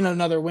in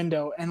another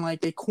window, and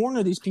like they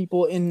corner these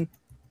people in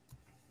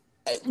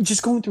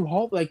just going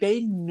through like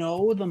they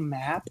know the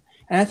map.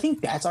 And I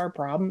think that's our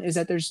problem is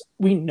that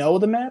we know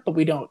the map, but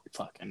we don't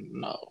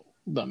fucking know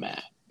the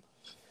map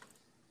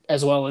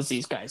as well as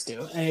these guys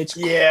do. And it's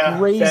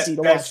crazy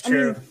to watch. That's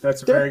true. I mean,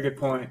 that's a very good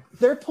point.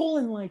 They're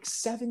pulling like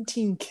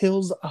 17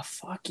 kills a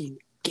fucking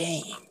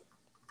game.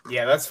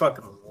 Yeah, that's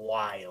fucking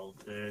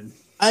wild, dude.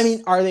 I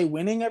mean, are they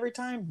winning every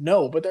time?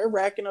 No, but they're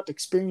racking up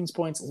experience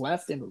points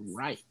left and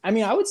right. I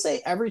mean, I would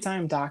say every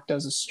time Doc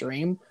does a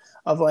stream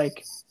of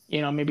like,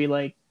 maybe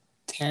like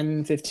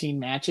 10, 15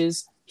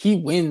 matches, he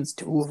wins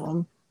 2 of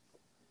them.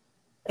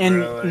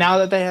 And now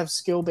that they have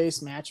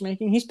skill-based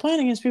matchmaking, he's playing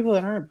against people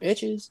that aren't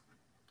bitches.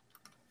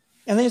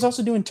 And then he's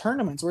also doing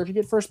tournaments where if you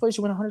get first place,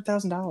 you win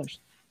 $100,000.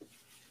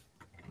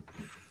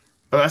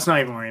 But that's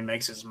not even where he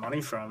makes his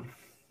money from.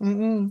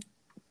 Mm-mm.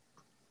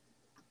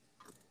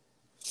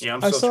 Yeah,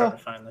 I'm still trying to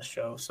find this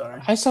show.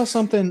 Sorry. I saw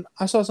something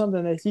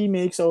that he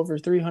makes over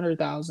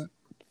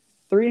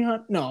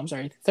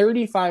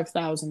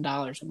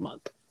 $35,000 a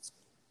month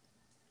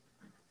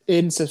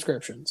in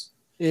subscriptions,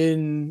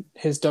 in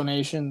his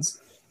donations,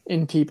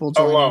 in people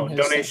joining alone.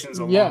 Donations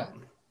alone.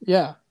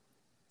 Yeah.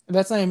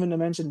 That's not even to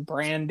mention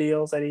brand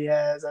deals that he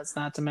has. That's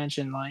not to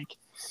mention like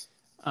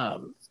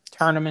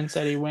tournaments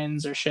that he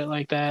wins or shit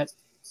like that.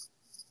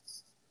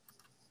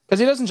 Because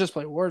he doesn't just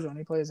play Warzone.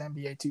 He plays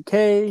NBA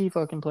 2K. He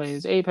fucking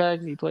plays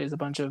Apex. He plays a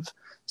bunch of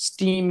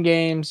Steam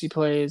games. He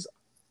played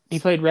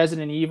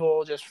Resident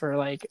Evil just for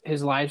like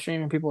his live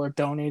stream, and people are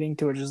donating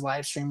to his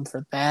live stream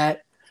for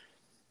that.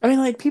 I mean,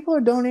 like people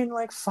are donating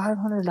like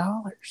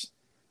 $500.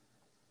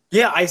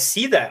 Yeah, I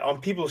see that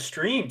on people's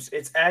streams.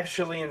 It's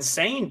actually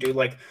insane, dude.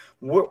 Like,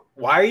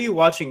 why are you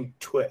watching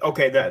Twitch?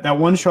 Okay, that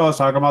one show I was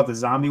talking about, the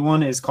zombie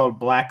one, is called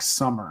Black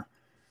Summer.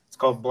 It's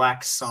called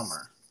Black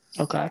Summer.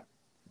 Okay,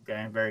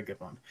 very good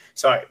one.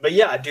 Sorry, but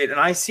yeah, dude, and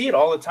I see it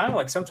all the time.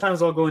 Like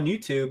sometimes I'll go on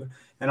YouTube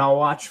and I'll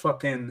watch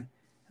fucking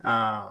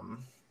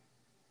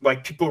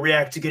like people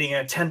react to getting a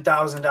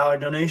 $10,000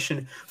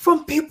 donation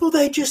from people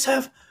they just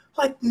have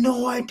like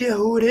no idea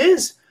who it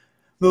is.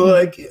 They're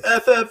like,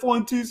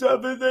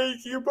 FF127,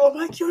 thank you, bro. I'm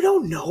like, you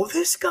don't know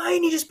this guy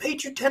and he just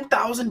paid you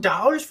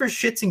 $10,000 for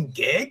shits and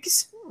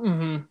gigs?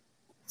 Mm-hmm.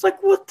 It's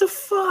like, what the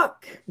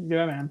fuck?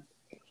 Yeah, man.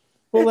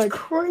 Well, it's like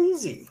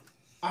crazy.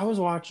 I was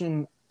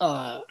watching,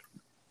 it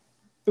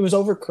was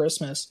over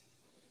Christmas,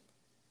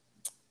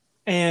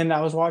 and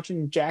I was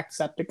watching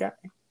Jacksepticeye.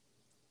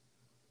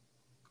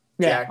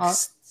 Yeah,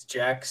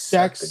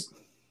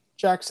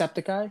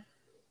 Jacksepticeye.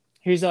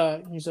 He's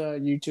a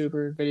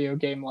YouTuber, video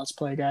game Let's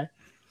Play guy.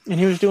 And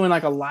he was doing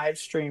like a live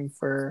stream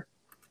for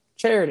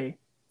charity,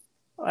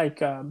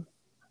 like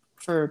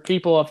for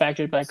people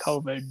affected by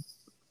COVID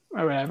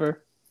or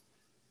whatever.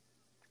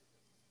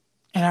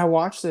 And I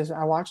watched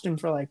him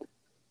for like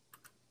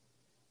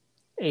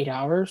 8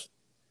 hours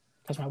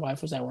because my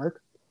wife was at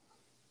work.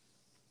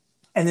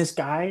 And this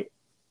guy,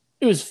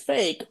 it was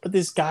fake, but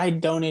this guy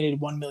donated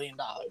 $1 million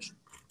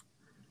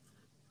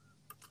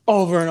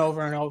over and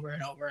over and over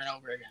and over and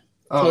over again.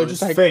 Oh, so it's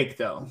just fake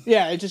though.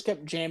 Yeah, it just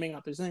kept jamming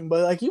up his thing.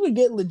 But like, you would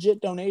get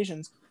legit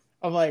donations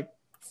of like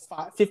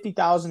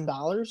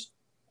 $50,000,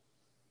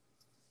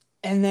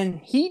 and then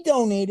he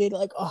donated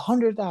like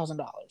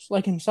 $100,000,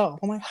 like himself.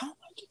 I'm like, how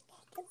much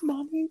fucking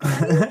money do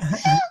you have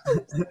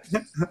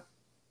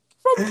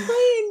from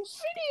playing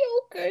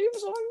video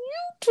games on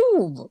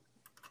YouTube?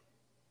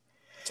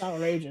 It's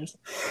outrageous.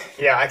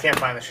 Yeah, I can't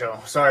find the show.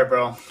 Sorry,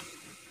 bro.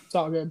 It's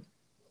all good.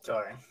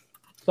 Sorry.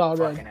 It's all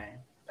good. Fucking A.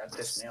 That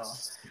pissed me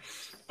off.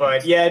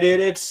 But yeah,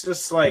 dude, it's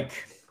just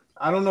like,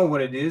 I don't know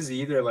what it is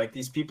either. Like,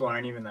 these people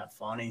aren't even that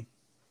funny.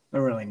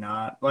 They're really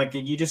not. Like,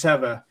 you just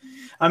have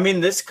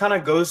this kind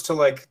of goes to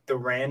like the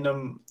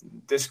random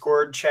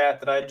Discord chat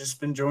that I just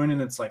been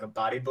joining. It's like a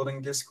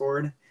bodybuilding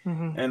Discord.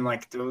 Mm-hmm. And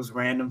like those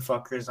random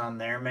fuckers on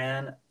there,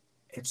 man,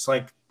 it's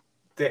like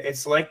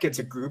it's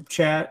a group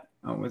chat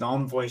with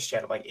on voice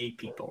chat of like 8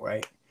 people,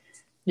 right?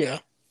 Yeah.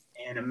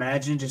 And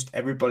imagine just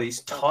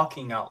everybody's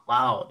talking out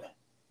loud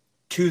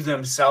to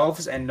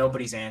themselves and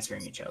nobody's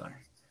answering each other.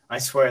 I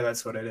swear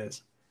that's what it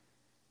is.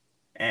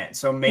 And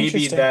so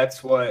maybe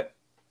that's what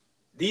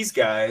these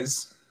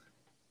guys,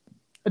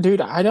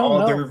 dude, I don't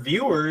know. All their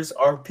viewers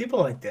are people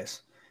like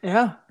this.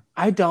 Yeah,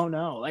 I don't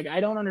know. Like, I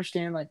don't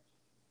understand like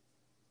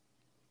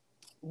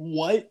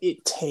what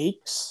it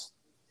takes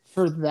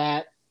for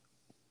that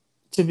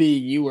to be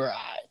you or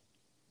I.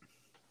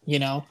 You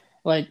know,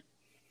 like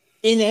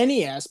in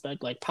any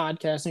aspect, like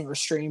podcasting or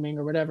streaming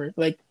or whatever.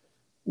 Like,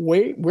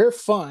 we're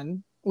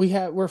fun.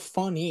 We're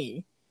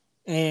funny,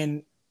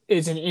 and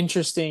it's an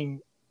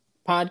interesting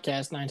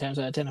podcast 9 times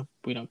out of 10 if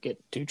we don't get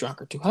too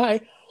drunk or too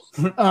high.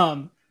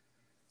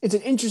 It's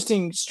an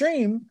interesting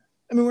stream.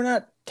 I mean, we're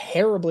not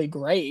terribly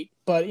great,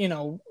 but you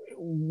know,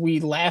 we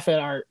laugh at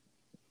our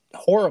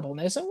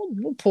horribleness, and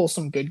we'll pull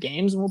some good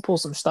games and we'll pull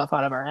some stuff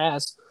out of our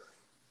ass.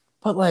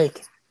 But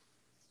like,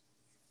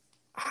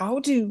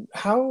 how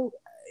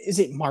is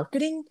it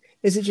marketing?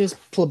 Is it just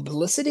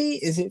publicity?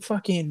 Is it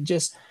fucking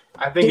just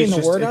getting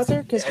the word out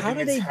there? Because how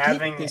do they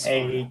get this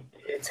far?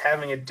 It's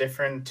having a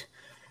different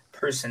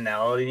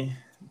personality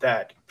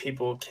that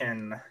people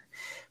can,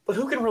 but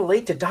who can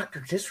relate to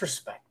Dr.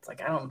 Disrespect?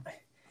 Like, I don't.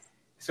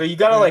 So you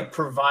gotta like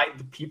provide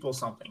the people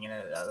something,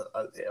 and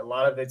a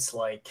lot of it's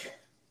like,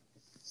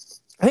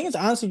 I think it's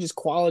honestly just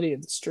quality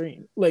of the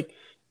stream. Like,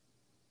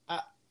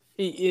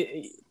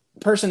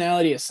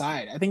 personality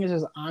aside, I think it's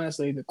just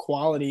honestly the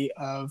quality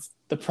of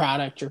the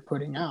product you're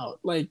putting out.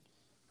 Like,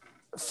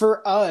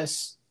 for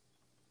us,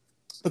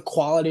 the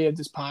quality of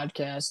this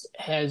podcast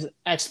has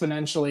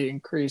exponentially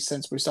increased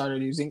since we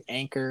started using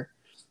Anchor,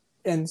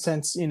 and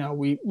since, you know,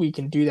 we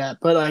can do that.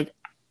 But like,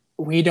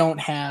 we don't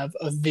have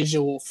a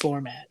visual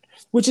format,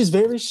 which is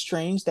very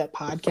strange that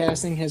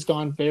podcasting has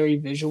gone very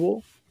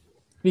visual,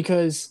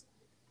 because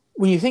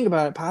when you think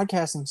about it,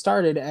 podcasting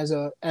started as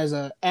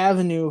a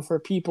avenue for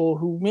people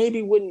who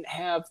maybe wouldn't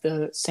have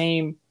the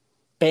same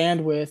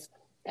bandwidth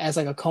as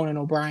like a Conan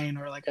O'Brien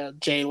or like a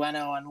Jay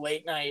Leno on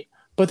late night,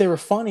 but they were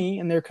funny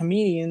and they're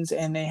comedians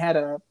and they had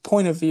a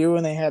point of view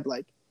and they had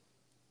like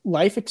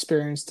life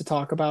experience to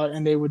talk about,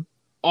 and they would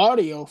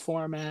audio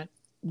format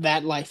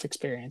that life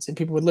experience and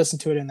people would listen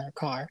to it in their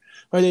car,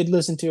 or they'd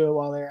listen to it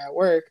while they're at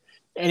work,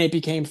 and it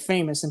became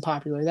famous and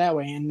popular that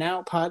way. And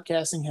now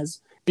podcasting has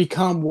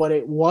become what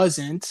it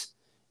wasn't,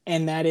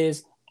 and that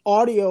is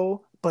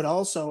audio, but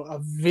also a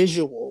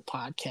visual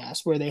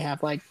podcast where they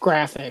have like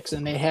graphics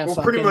and they have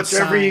pretty much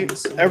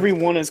signs.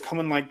 everyone is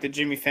coming like the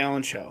Jimmy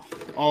Fallon show.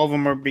 All of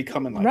them are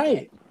becoming like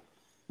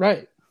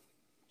right.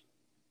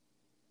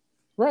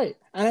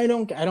 And I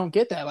don't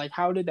get that. Like,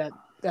 how did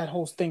that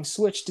whole thing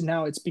switch to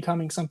now it's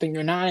becoming something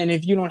you're not? And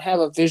if you don't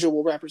have a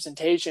visual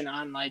representation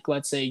on, like,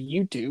 let's say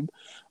YouTube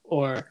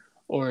or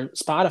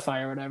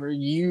Spotify or whatever,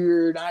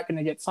 you're not going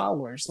to get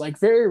followers. Like,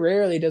 very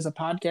rarely does a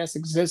podcast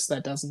exist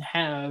that doesn't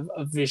have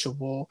a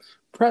visual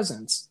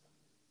presence.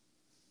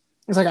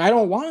 It's like, I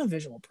don't want a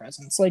visual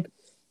presence. Like,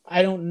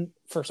 I don't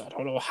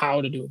know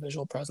how to do a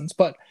visual presence,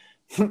 but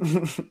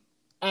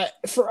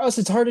for us,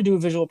 it's hard to do a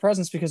visual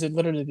presence because it'd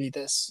literally be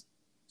this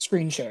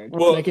screen shared.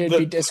 Well, like, it'd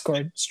be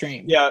Discord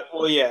stream. Yeah,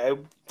 well, yeah.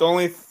 The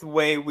only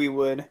way we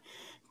would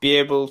be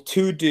able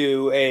to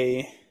do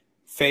a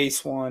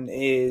face one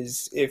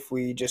is if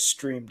we just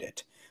streamed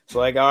it. So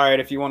like, all right,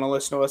 if you want to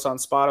listen to us on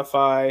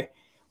Spotify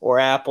or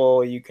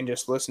Apple, you can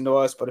just listen to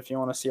us, but if you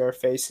want to see our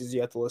faces,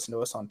 you have to listen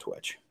to us on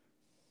Twitch.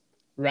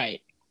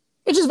 Right.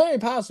 Which is very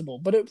possible,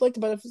 but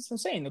it's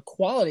insane. The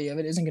quality of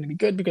it isn't going to be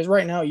good because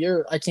right now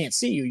I can't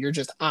see you, you're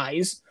just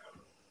eyes.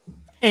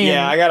 And,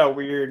 yeah, I got a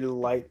weird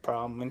light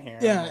problem in here.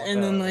 Yeah,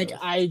 and then like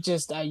I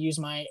use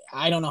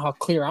I don't know how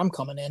clear I'm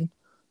coming in,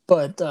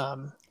 but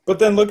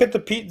then look at the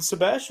Pete and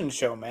Sebastian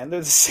show, man. They're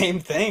the same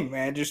thing,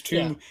 man. Just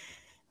two,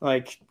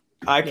 like,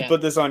 I could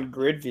put this on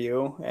grid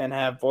view and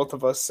have both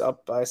of us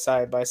up by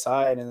side,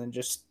 and then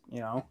just,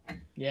 you know.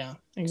 Yeah,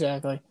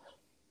 exactly.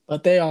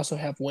 But they also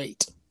have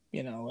weight.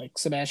 like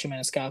Sebastian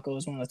Maniscalco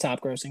is one of the top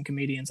grossing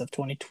comedians of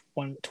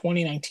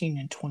 2019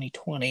 and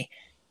 2020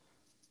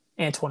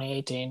 and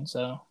 2018.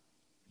 So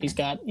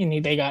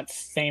they got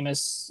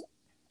famous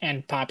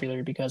and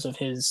popular because of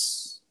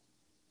his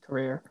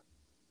career.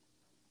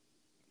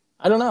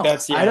 I don't know.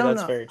 That's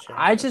know. very true.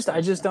 I just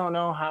don't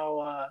know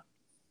how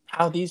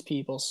these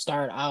people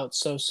start out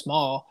so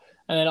small,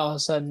 and then all of a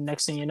sudden,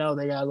 next thing you know,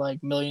 they got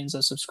like millions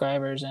of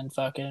subscribers and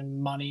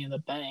fucking money in the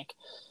bank.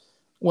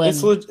 When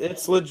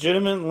it's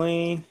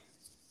legitimately,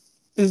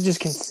 it's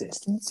just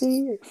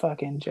consistency,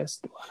 fucking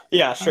just.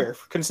 Yeah, sure.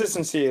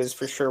 Consistency is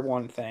for sure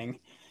one thing.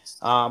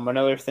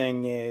 Another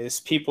thing is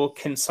people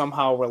can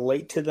somehow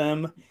relate to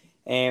them,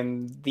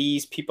 and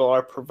these people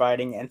are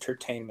providing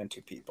entertainment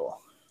to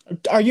people.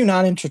 Are you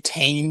not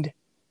entertained?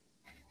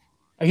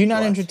 Are you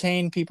not What?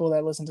 entertained, people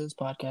that listen to this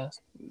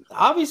podcast?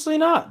 Obviously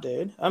not,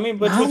 dude. I mean,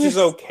 which is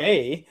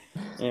okay.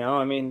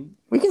 I mean,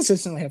 we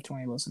consistently have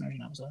 20 listeners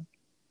an episode.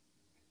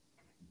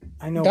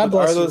 I know, God but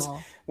bless are you those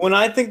all. when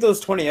I think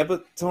those 20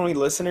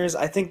 listeners,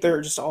 I think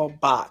they're just all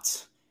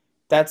bots.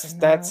 That's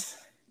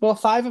Well,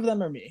 5 of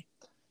them are me.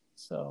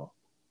 So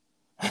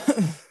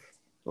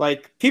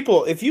like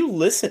people, if you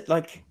listen,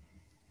 like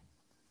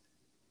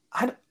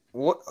I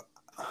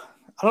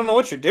don't know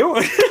what you're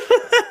doing.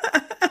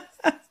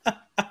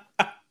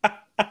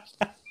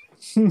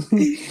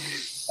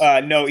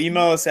 No,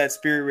 email us at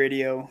Spirit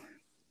Radio.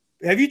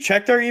 Have you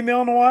checked our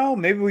email in a while?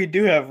 Maybe we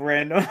do have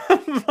random.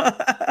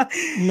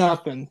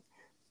 Nothing.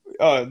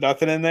 Oh,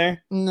 nothing in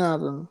there?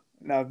 Nothing.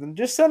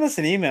 Just send us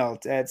an email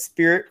at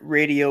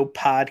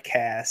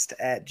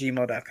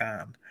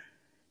spiritradiopodcast@gmail.com.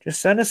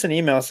 Just send us an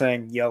email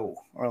saying "yo"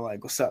 or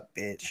like "what's up,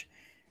 bitch."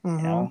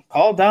 Mm-hmm.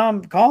 Call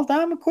Dom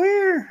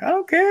McQueer. I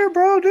don't care,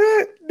 bro.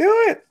 Do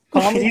it.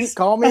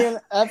 Call me an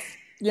F.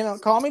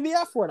 Call me the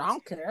F word. I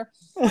don't care.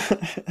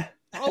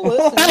 I'll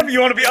listen. You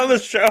want to be on the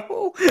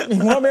show?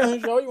 You want to be on the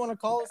show? You want to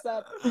call us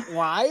that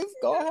live?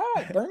 Go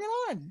ahead. Bring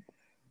it on.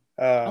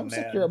 I'm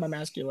secure of my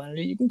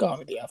masculinity. You can call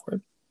me the F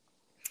word.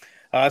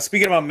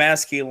 Speaking about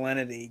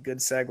masculinity, good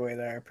segue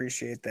there. I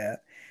appreciate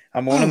that.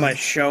 One of my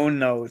show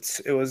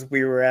notes,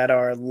 we were at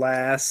our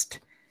last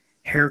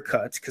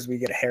haircuts because we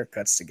get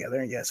haircuts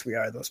together. Yes, we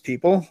are those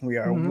people. We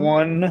are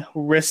one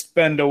wrist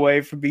bend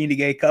away from being a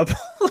gay couple.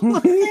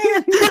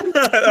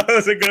 That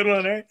was a good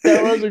one, right?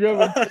 That was a good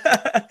one.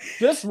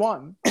 Just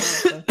one.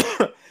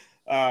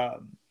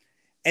 And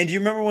do you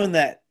remember when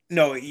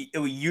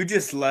you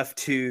just left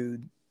to,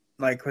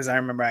 like, because I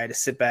remember I had to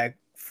sit back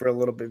for a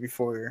little bit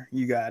before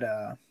you got,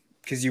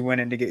 because you went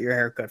in to get your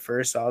haircut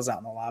first. So I was out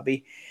in the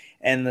lobby,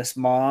 and this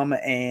mom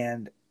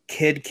and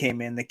kid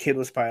came in. The kid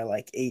was probably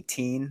like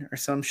 18 or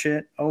some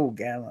shit. Oh,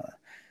 Gamma.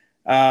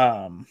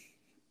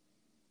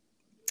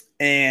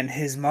 And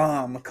his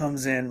mom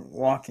comes in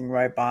walking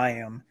right by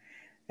him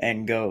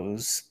and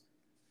goes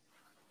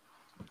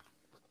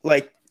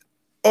like,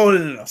 oh,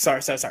 no.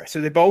 Sorry.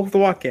 So they both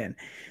walk in.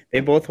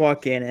 And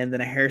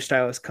then a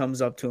hairstylist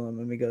comes up to him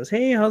and he goes,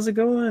 "Hey, how's it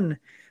going?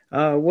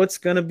 What's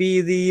going to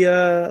be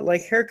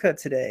the haircut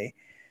today?"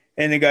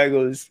 And the guy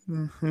goes,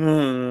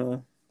 "Hmm."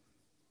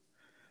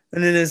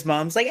 And then his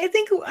mom's like, I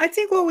think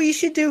what we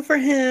should do for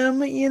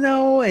him,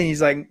 and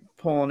he's like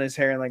pulling his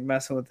hair and like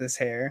messing with his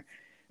hair.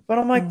 But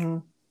I'm like,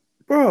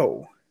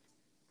 bro,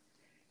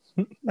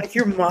 like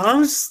your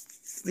mom's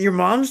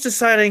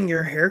deciding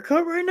your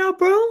haircut right now,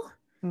 bro.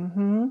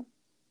 Mm-hmm.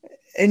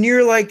 And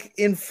you're like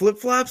in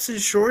flip-flops and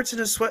shorts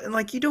and a sweat and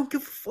like you don't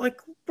give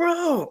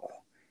bro.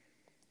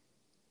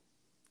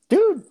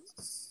 Dude,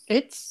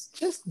 it's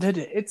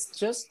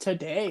just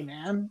today,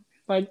 man.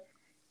 Like,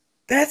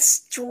 that's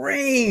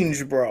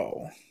strange,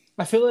 bro.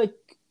 I feel like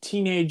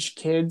teenage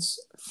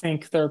kids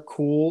think they're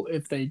cool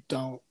if they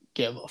don't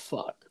give a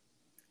fuck.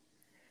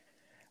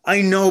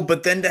 I know,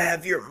 but then to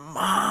have your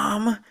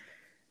mom,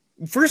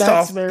 first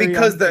off,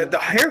 because the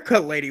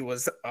haircut lady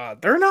was,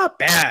 they're not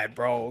bad,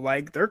 bro.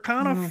 Like they're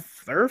kind of,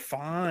 they're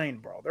fine,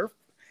 bro.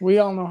 We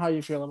all know how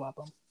you feel about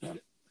them. Yeah.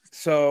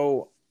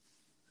 So,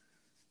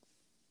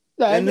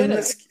 and then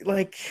this,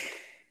 like,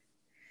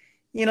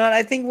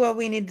 I think what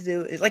we need to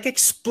do is like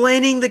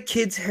explaining the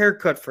kid's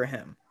haircut for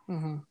him.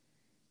 Come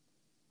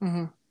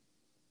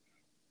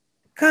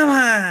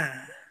on.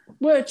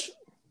 Which,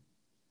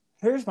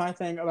 here's my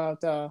thing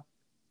about the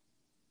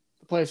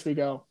place we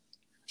go.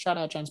 Shout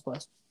out Jen's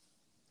Place.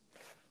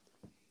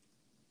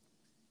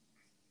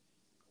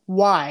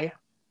 Why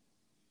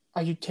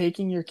are you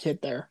taking your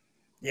kid there?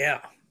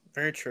 Yeah,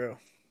 very true.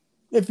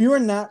 If you are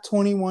not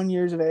 21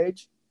 years of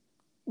age,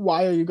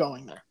 why are you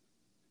going there?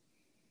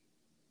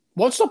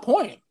 What's the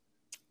point?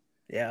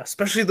 Yeah,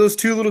 especially those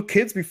two little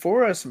kids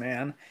before us,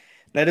 man.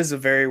 That is a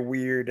very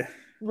weird.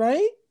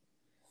 Right?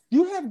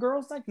 You have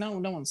girls like, no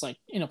one's like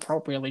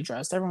inappropriately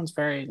dressed. Everyone's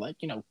very like,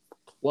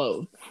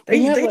 clothed.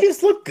 They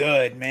just look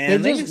good,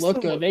 man. They just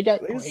look good. They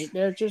look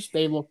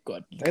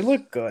good. They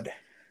look good.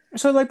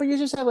 So like, but you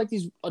just have like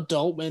these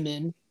adult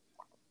women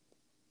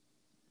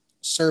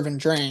serving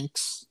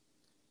drinks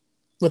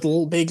with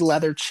little big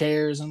leather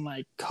chairs and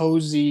like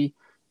cozy,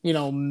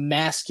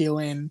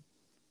 masculine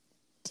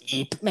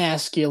deep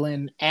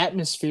masculine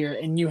atmosphere,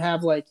 and you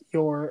have like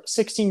your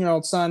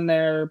 16-year-old son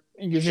there,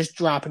 and you're just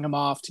dropping him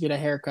off to get a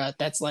haircut.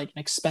 That's like an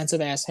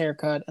expensive ass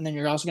haircut, and then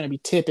you're also going to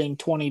be tipping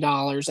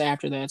 $20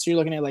 after that. So you're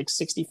looking at like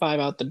 65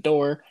 out the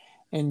door,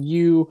 and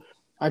you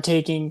are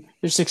taking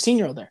your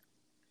 16-year-old there.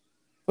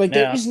 Like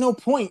there is no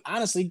point,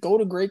 honestly. Go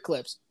to Great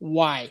Clips.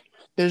 Why?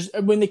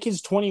 When the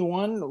kid's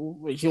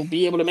 21, he'll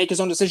be able to make his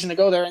own decision to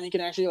go there, and he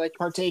can actually like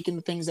partake in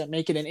the things that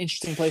make it an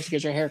interesting place to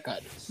get your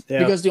haircut. Yeah.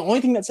 Because the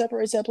only thing that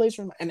separates that place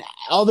from any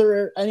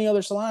other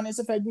salon is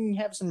the fact you can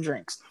have some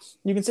drinks.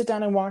 You can sit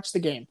down and watch the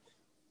game,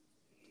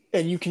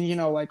 and you can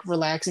like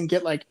relax and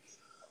get like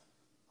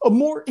a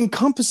more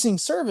encompassing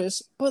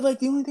service. But like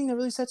the only thing that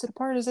really sets it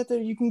apart is that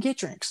you can get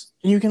drinks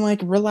and you can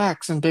like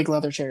relax in big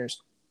leather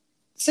chairs.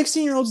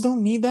 16-year-olds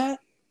don't need that.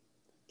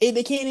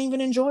 They can't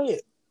even enjoy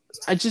it.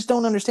 I just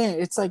don't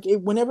understand. It's like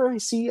whenever I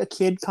see a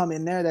kid come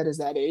in there that is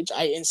that age,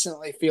 I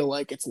instantly feel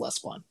like it's less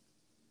fun.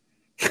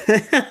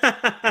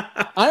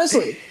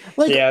 Honestly,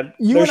 like there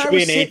should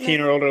be an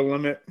 18-year-old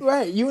limit.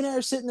 Right. You and I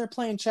are sitting there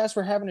playing chess.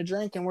 We're having a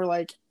drink, and we're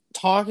like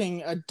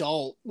talking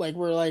adult. Like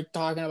we're like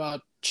talking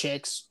about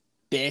chicks,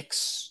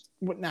 dicks.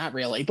 Not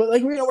really, but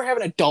like we're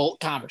having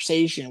adult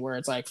conversation where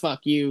it's like,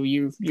 "Fuck you,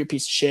 you're a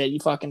piece of shit. You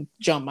fucking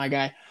jump my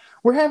guy."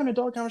 We're having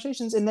adult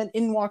conversations, and then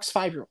in walks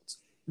 5-year-olds.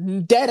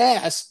 Dead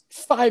ass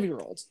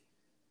 5-year-olds,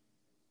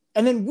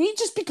 and then we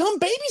just become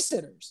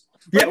babysitters.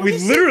 Yeah, we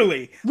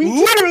literally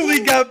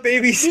got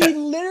babysitters. We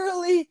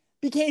literally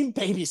became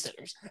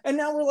babysitters, and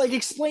now we're like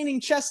explaining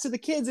chess to the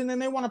kids, and then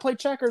they want to play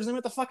checkers, and we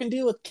have to fucking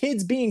deal with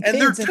kids being kids.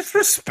 And they're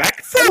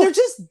disrespectful. And they're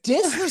just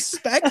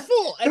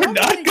disrespectful. And they're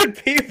not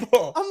good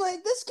people. I'm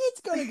like, this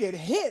kid's gonna get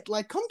hit.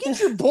 Like, come get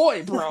your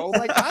boy, bro.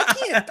 Like, I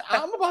can't.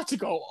 I'm about to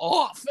go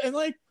off, and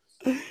like.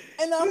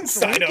 And I'm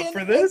sign up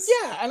for this.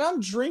 And I'm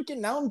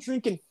drinking. Now I'm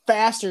drinking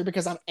faster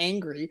because I'm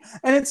angry.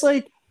 And it's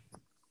like,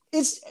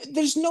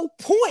 there's no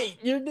point.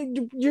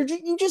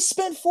 You just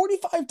spent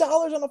 $45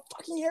 on a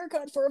fucking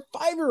haircut for a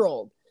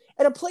 5-year-old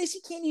at a place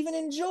he can't even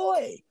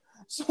enjoy.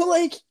 So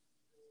like,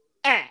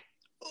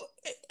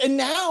 and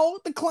now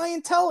the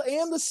clientele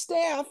and the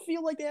staff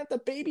feel like they have to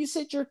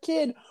babysit your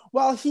kid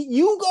while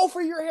you go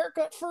for your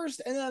haircut first.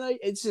 And then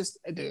it's just,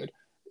 dude,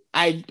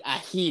 I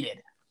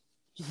heated.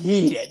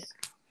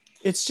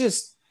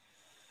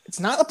 It's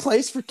not a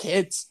place for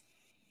kids.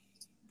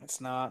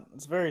 It's not.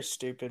 It's very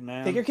stupid,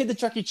 man. Take your kid to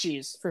Chuck E.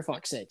 Cheese, for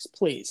fuck's sakes,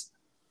 please.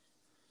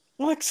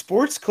 Like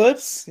Sports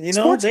Clips,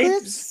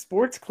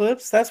 Sports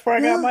Clips. That's where I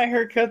got my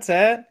haircuts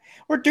at.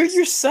 Or do it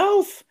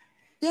yourself.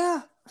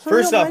 Yeah.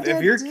 First off,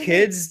 if your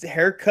kids'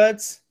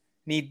 haircuts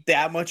need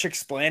that much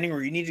explaining,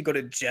 or you need to go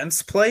to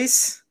Gent's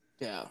place.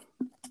 Yeah.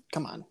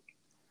 Come on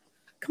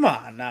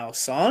now,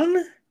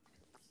 son.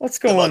 What's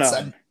going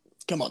on?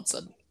 Come on,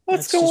 son.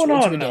 What's going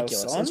on now,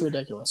 son? It's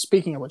ridiculous.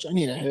 Speaking of which, I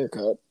need a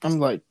haircut. I'm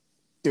like,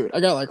 dude, I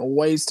got like a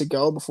ways to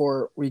go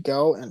before we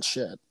go, and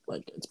shit,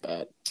 like it's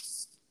bad.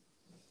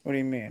 What do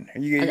you mean?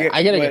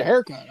 I gotta get a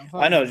haircut.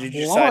 I know. Did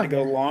you decide to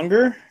go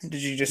longer?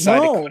 Did you decide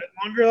to cut it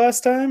longer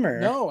last time, or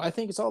no? I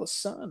think it's all the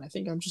sun. I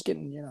think I'm just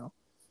getting,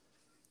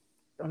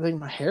 I think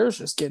my hair's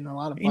just getting a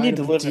lot of. You need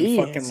to live in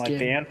fucking like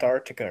the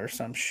Antarctica or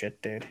some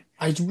shit, dude.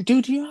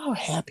 Dude, do you know how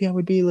happy I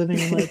would be living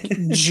in like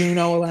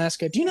Juneau,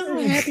 Alaska? Do you know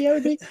how happy I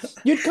would be?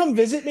 You'd come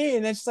visit me,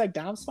 and it's like,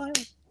 Dom's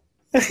smiling.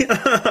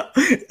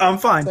 I'm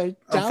fine. Like,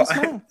 Dom's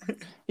smiling.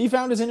 He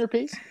found his inner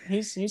peace.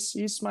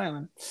 He's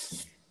smiling.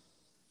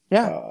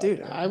 Yeah,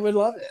 dude, I would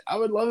love it. I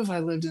would love if I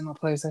lived in a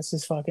place that's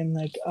just fucking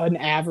like an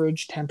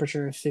average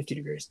temperature of 50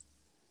 degrees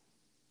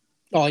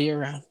all year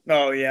round.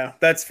 Oh yeah,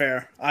 that's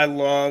fair. I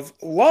love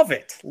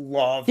it.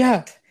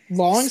 Yeah,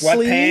 long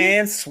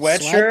sweatpants,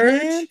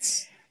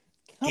 sweatshirts.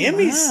 Give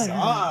me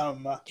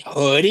some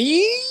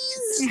hoodies.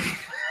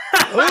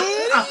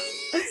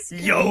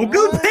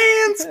 Yoga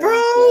pants, bro.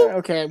 Yeah,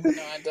 okay,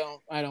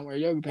 no, I don't wear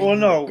yoga pants. Well,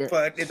 no,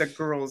 but the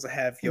girls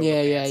have yoga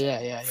pants.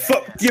 Yeah.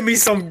 Give me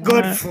some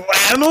good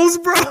flannels,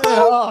 bro.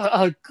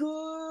 A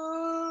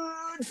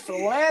good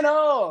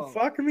flannel.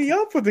 Fuck me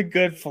up with a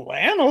good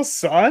flannel,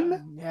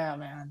 son. Yeah,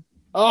 man.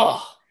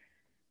 Oh,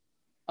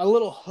 a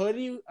little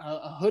hoodie,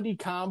 a hoodie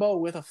combo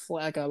with a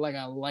like a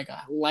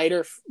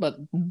lighter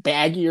but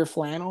baggier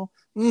flannel.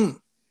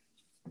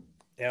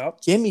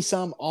 Yep. Give me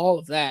all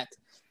of that.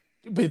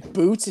 With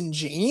boots and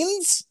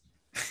jeans?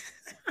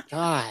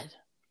 God.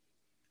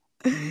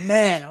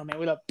 Man, oh man,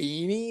 with a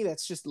beanie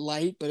that's just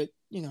light, but it,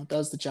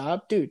 does the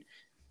job. Dude,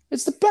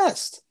 it's the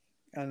best.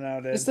 I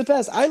know, dude. It's the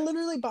best. I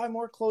literally buy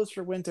more clothes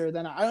for winter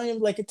than I don't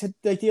even like it.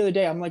 Like the other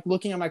day, I'm like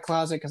looking at my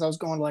closet because I was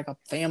going to like a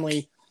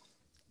family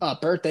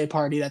birthday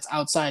party that's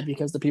outside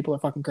because the people are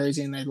fucking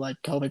crazy and they like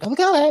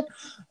COVID.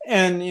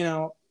 And,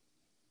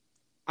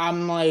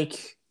 I'm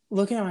like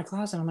looking at my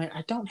closet and I'm like,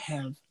 I don't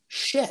have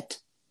shit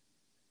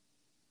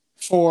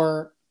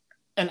for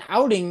an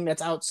outing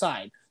that's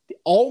outside.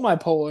 All my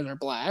polos are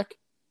black,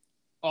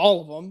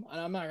 all of them,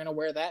 and I'm not gonna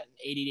wear that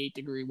in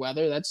 88-degree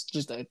weather.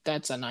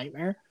 That's a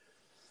nightmare.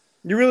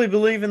 You really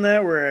believe in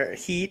that? Where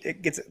heat,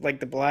 it gets like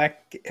the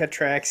black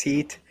attracts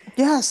heat?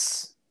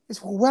 Yes,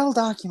 it's well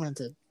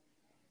documented.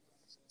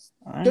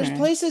 There's right.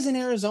 places in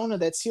Arizona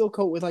that seal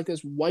coat with like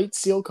this white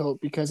seal coat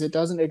because it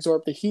doesn't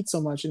absorb the heat so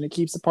much and it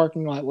keeps the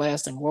parking lot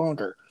lasting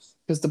longer.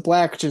 Because the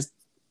black just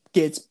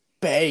gets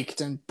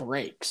baked and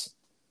breaks.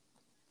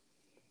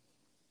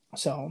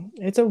 So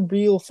it's a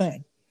real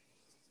thing.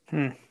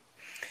 All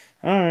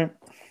right.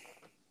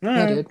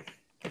 Yeah, dude.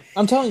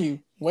 I'm telling you,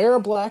 wear a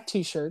black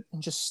t-shirt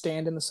and just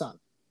stand in the sun.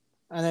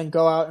 And then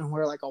go out and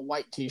wear like a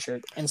white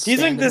t-shirt and Do you stand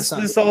think in the this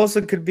sun. this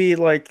also could be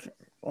like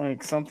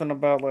something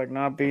about like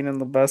not being in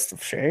the best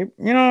of shape?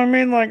 You know what I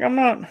mean? Like I'm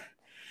not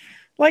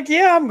like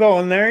yeah, I'm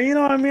going there. You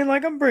know what I mean?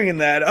 Like I'm bringing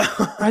that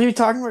up. Are you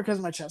talking because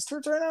my chest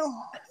hurts right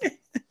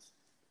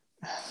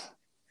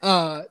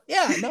now?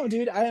 Yeah, no,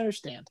 dude, I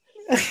understand.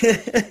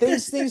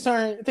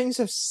 Things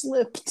have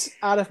slipped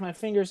out of my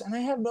fingers, and I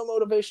have no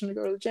motivation to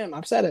go to the gym.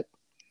 I've said it.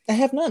 I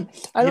have none.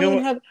 I don't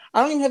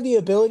even have the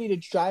ability to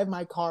drive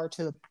my car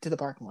to the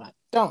parking lot.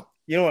 Don't.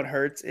 You know what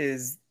hurts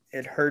is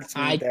it hurts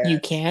me that You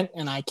can't,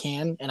 and I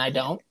can, and I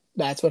don't.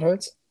 That's what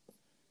hurts.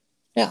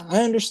 Yeah,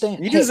 I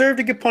understand. you deserve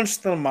to get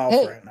punched in the mouth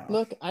right now.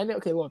 Look, I know.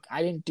 Okay, look,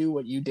 I didn't do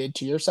what you did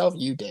to yourself.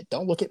 You did.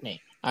 Don't look at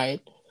me. All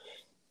right.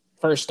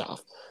 First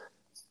off,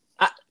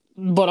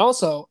 but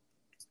also,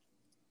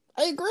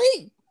 I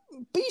agree.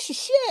 Piece of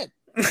shit.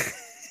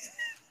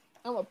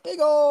 I'm a big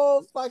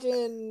old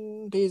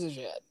fucking piece of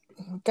shit.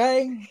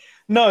 Okay.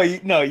 No,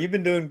 you've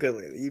been doing good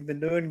lately. You've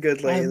been doing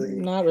good lately.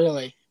 Not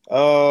really.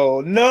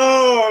 Oh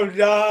no.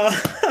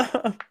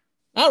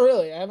 Not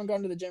really. I haven't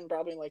gone to the gym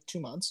probably in like 2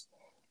 months.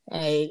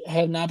 I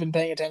have not been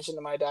paying attention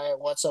to my diet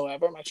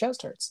whatsoever. My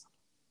chest hurts.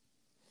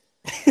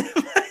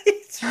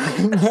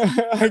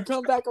 I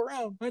come back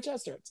around. My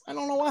chest hurts. I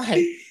don't know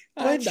why.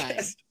 I'm dying.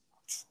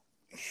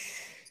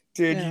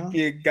 Dude, Yeah. you'd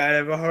be a guy to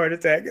have a heart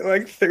attack at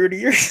like 30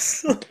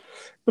 years old.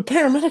 The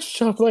paramedics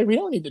show up like, we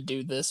don't need to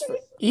do this.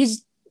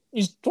 He's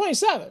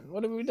 27.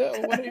 What do we do?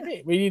 What do you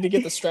mean? We need to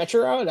get the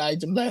stretcher out?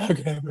 I'm like,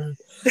 okay, man.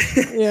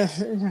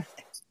 Yeah.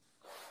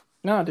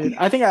 No, dude.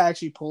 I think I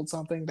actually pulled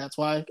something. That's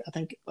why I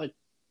think like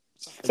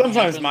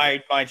sometimes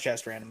my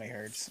chest randomly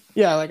hurts.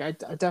 Yeah, like I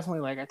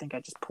definitely like I think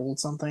I just pulled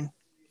something,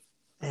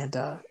 and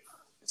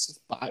it's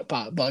just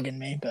bugging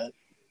me. But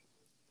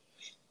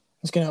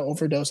I was gonna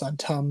overdose on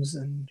Tums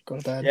and go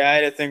to bed. Yeah, I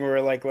had a thing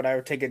where like when I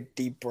would take a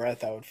deep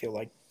breath, I would feel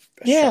like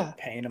a sharp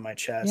pain in my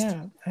chest.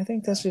 Yeah, I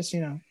think that's just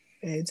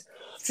AIDS.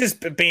 It's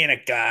just being a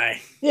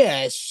guy.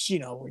 Yeah, it's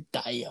we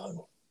die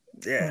young.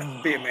 Yeah,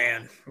 be a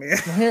man.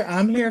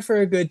 I'm here for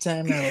a good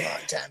time, not a long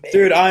time, baby.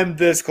 Dude, I'm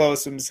this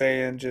close. I'm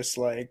saying just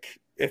like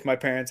if my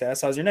parents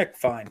ask, "How's your neck?"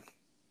 Fine.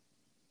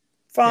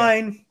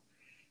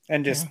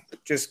 And just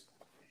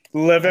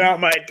living out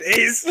my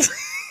days.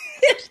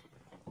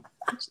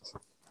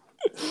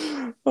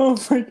 Oh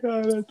my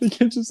god! I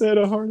think I just had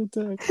a heart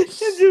attack.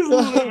 Just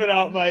living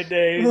out my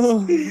days. Oh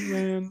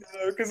man,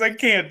 because I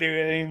can't do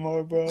it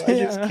anymore, bro. I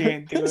just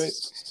can't do it.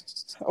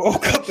 I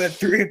woke up at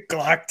 3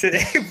 o'clock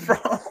today, bro.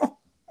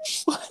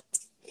 What?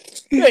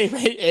 Wait,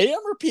 AM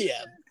or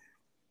PM?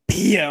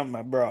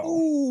 PM, bro.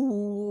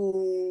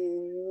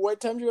 Ooh,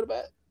 what time do you go to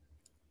bed?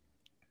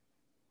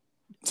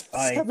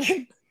 Like,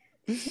 7?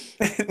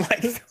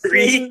 like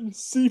 3?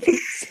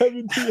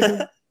 7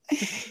 p.m.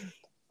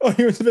 Oh,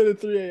 you went to bed at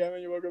 3 a.m.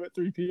 and you woke up at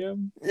 3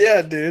 p.m.?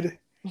 Yeah, dude.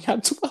 You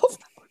got 12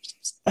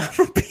 hours.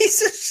 I'm a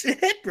piece of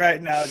shit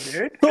right now,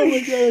 dude. Oh my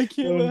god, I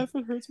can't laugh.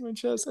 It hurts my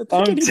chest. I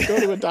think I need to go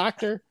to a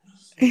doctor.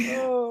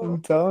 Oh.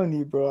 I'm telling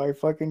you, bro. I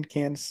fucking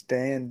can't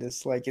stand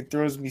this. Like, it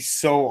throws me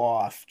so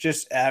off.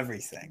 Just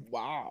everything.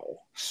 Wow.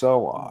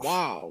 So off.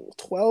 Wow.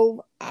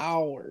 12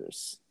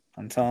 hours.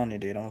 I'm telling you,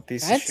 dude. I'm a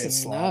piece of shit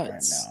slob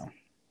right now.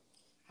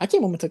 I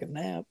came home and took a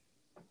nap.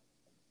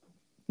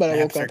 But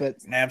I woke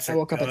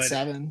up at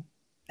 7.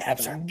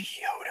 Naps are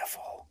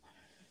beautiful.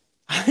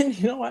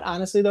 You know what?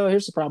 Honestly, though,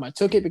 here's the problem. I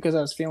took it because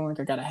I was feeling like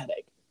I got a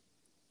headache.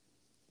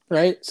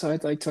 Right? So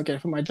I took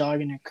it from my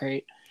dog in a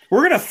crate.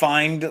 We're going to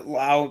find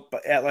out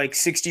at like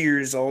 60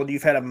 years old,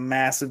 you've had a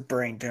massive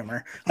brain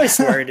tumor. I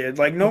swear, dude.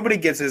 Like, nobody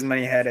gets as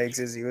many headaches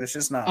as you. It's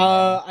just not.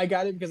 I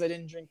got it because I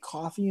didn't drink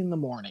coffee in the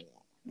morning.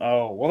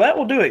 Oh, well, that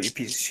will do it, you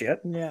piece of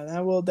shit. Yeah,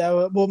 that will.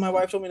 Well, my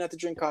wife told me not to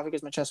drink coffee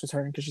because my chest was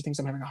hurting because she thinks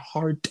I'm having a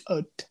heart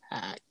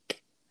attack.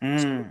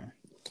 So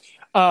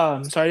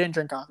I didn't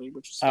drink coffee,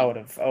 which was I would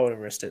have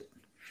risked it.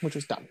 Which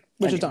was dumb.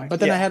 But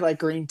then I had like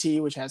green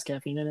tea, which has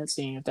caffeine in it,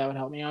 seeing if that would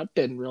help me out.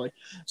 Didn't really.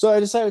 So I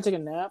decided to take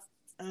a nap.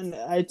 And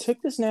I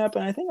took this nap,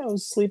 and I think I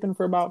was sleeping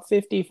for about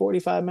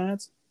 45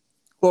 minutes.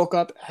 Woke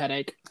up,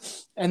 headache.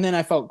 And then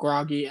I felt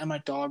groggy, and my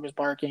dog was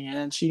barking, and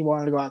then she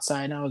wanted to go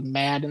outside, and I was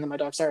mad, and then my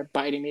dog started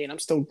biting me, and I'm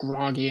still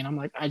groggy, and I'm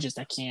like, I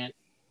can't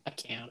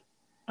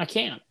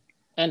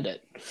end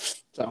it.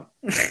 So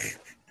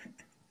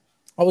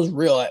I was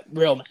real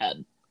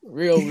mad.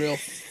 Real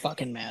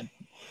fucking mad.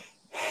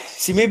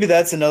 See, maybe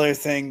that's another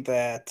thing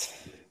that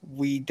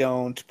we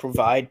don't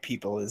provide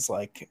people is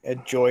like a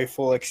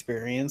joyful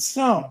experience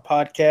on a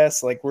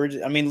podcast. Like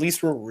at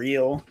least we're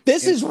real.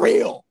 This is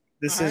real.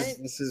 This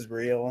is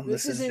real.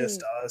 This is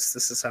just us.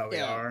 This is how we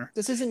are.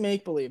 This isn't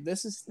make believe.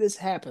 This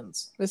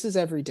happens. This is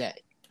every day.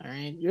 All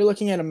right. You're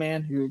looking at a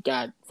man who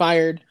got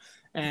fired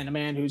and a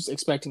man who's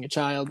expecting a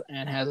child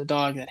and has a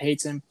dog that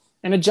hates him,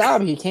 and a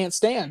job he can't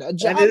stand, a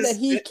job that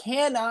he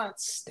cannot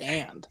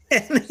stand.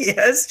 And he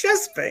has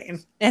chest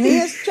pain.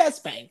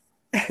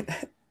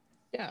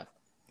 Yeah.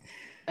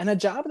 And a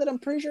job that I'm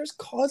pretty sure is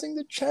causing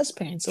the chest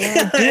pain. So when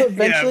I do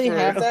eventually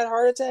have that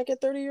heart attack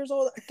at 30 years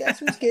old, guess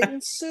who's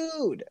getting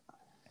sued?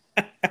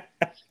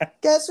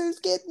 Guess who's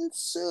getting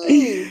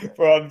sued?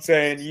 Bro, I'm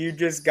saying you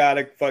just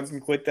gotta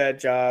fucking quit that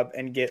job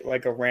and get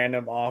like a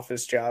random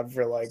office job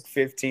for like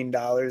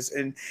 $15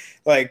 and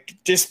like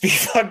just be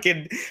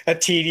fucking a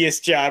tedious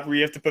job where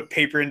you have to put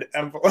paper into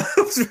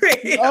envelopes.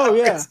 Right? Oh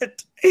yeah,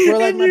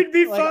 and you'd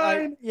be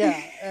fine.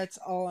 Yeah, that's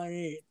all I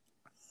need.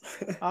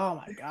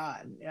 Oh my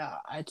god, yeah,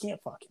 I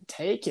can't fucking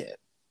take it.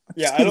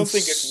 Yeah, I don't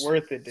think it's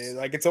worth it, dude.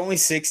 Like, it's only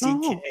 $60K.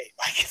 No.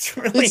 Like, it's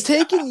really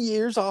taking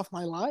years off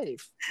my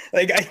life.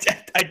 Like,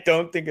 I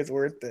don't think it's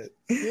worth it.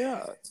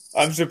 Yeah.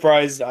 I'm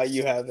surprised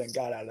you haven't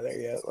got out of there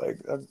yet. Like,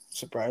 that's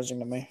surprising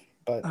to me.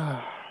 But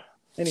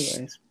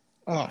anyways.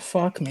 Oh,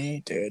 fuck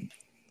me, dude.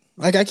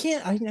 Like, I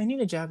can't. I need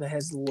a job that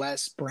has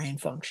less brain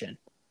function.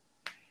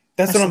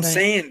 That's what I'm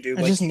saying, dude.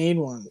 I just need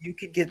one. You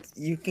can get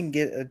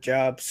a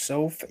job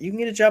you can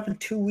get a job in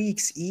 2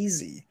 weeks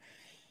easy.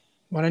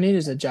 What I need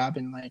is a job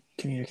in like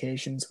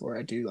communications where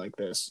I do like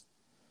this,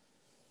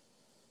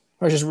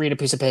 or just read a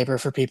piece of paper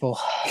for people.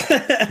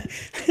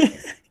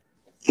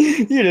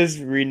 You're just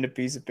reading a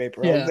piece of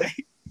paper all day.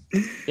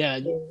 Yeah.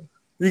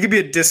 You could be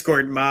a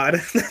Discord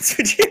mod. That's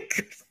what you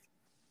could.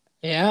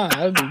 Yeah,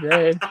 that'd be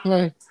great.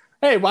 Like,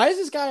 hey, why is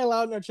this guy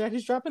allowed in our chat?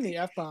 He's dropping the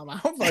F-bomb. I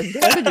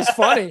think it's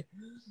funny.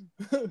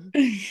 At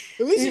least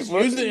he's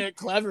using it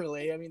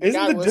cleverly. I mean, the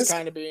guy was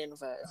kind of being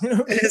fair.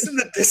 Isn't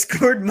the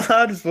Discord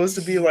mod supposed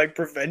to be like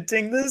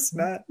preventing this?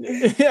 Not.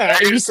 Yeah,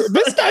 this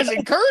guy's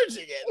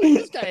encouraging it.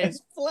 This guy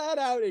is flat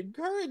out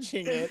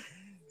encouraging it.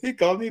 He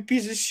called me a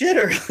piece of shit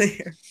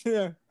earlier.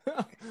 Yeah.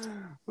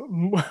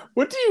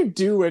 What do you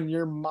do when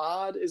your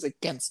mod is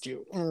against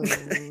you?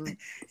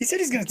 He said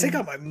he's gonna take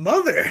out my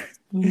mother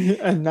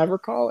and never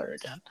call her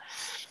again.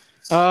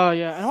 Oh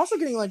yeah, I'm also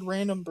getting like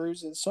random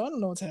bruises, so I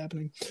don't know what's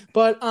happening.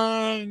 But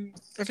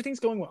everything's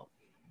going well.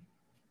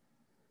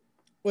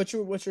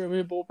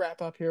 We'll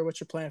wrap up here. What's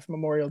your plan for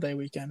Memorial Day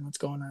weekend? What's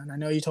going on? I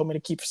know you told me to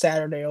keep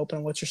Saturday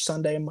open. What's your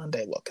Sunday and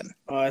Monday looking?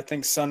 I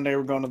think Sunday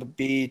we're going to the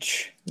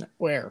beach.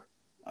 Where?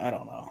 I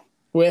don't know.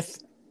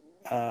 With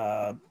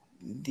all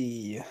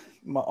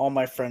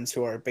my friends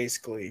who are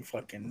basically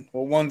fucking.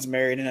 Well, one's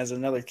married and has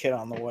another kid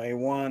on the way.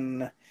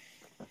 One.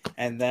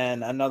 And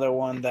then another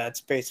one that's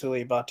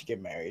basically about to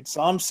get married. So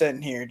I'm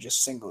sitting here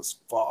just single as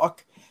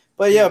fuck.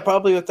 But yeah,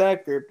 probably with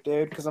that group,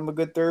 dude, because I'm a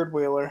good third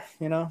wheeler,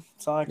 you know?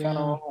 So I kind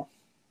of roll.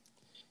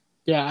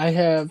 Yeah, I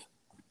have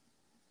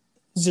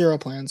zero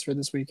plans for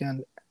this weekend.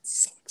 I'm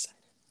so excited.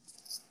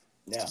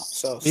 Yeah,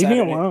 so leave me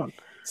alone.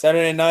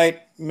 Saturday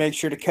night, make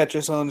sure to catch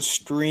us on the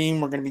stream.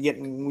 We're going to be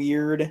getting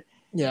weird.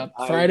 Yeah,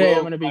 Friday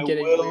I'm going to be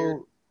getting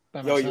weird.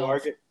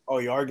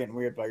 You are getting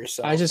weird by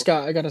yourself. I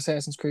got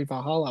Assassin's Creed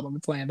Valhalla. I'm gonna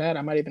be playing that.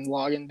 I might even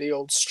log in the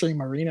old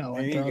Stream Arena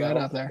and throw that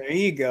out there. There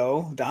you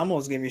go.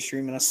 Damo's gonna be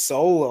streaming a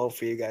solo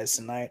for you guys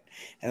tonight,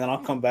 and then I'll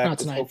come back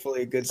with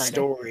hopefully a good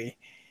story.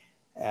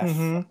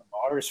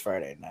 Ours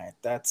Friday night.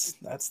 That's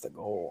the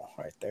goal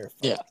right there.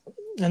 Yeah,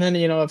 and then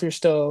if you're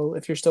still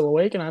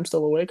awake and I'm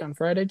still awake on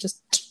Friday,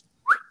 just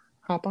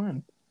hop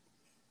on.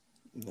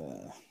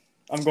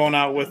 I'm going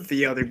out with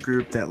the other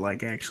group that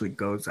like actually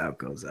goes out.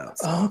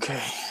 So.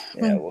 Okay.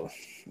 Yeah, we'll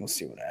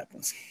see what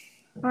happens.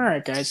 All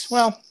right, guys.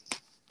 Well,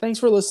 thanks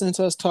for listening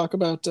to us talk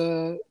about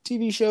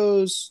TV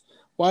shows,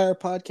 why our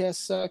podcast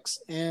sucks,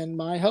 and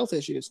my health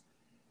issues.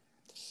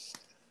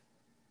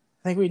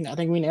 I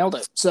think we nailed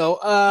it. So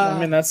I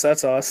mean that's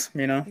us,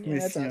 you know. Yeah,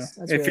 that's us.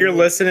 That's if you're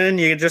listening,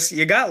 you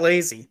got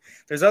lazy.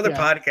 There's other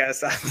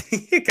podcasts out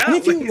there. And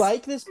if you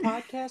like this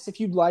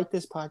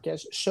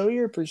podcast, show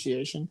your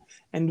appreciation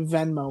and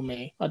Venmo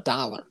me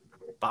 $1.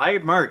 Buy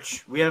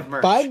merch. We have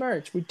merch. Buy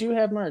merch. We do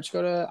have merch.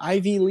 Go to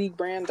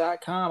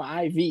ivleaguebrand.com,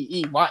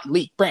 IVEY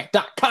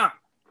leaguebrand.com.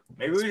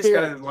 Maybe we just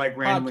gotta like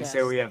randomly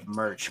say we have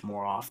merch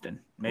more often.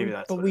 Maybe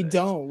that's. But we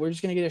don't. We're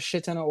just gonna get a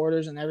shit ton of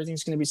orders, and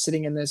everything's gonna be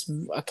sitting in this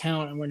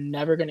account, and we're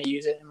never gonna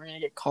use it, and we're gonna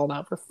get called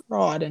out for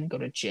fraud and go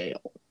to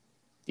jail.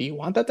 Do you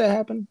want that to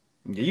happen?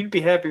 You'd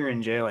be happier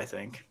in jail, I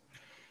think.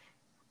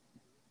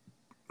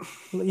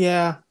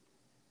 Yeah.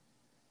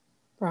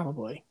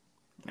 Probably.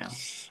 Yeah.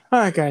 All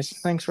right, guys.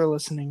 Thanks for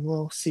listening.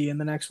 We'll see you in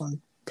the next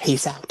one.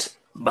 Peace out.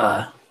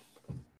 Bye.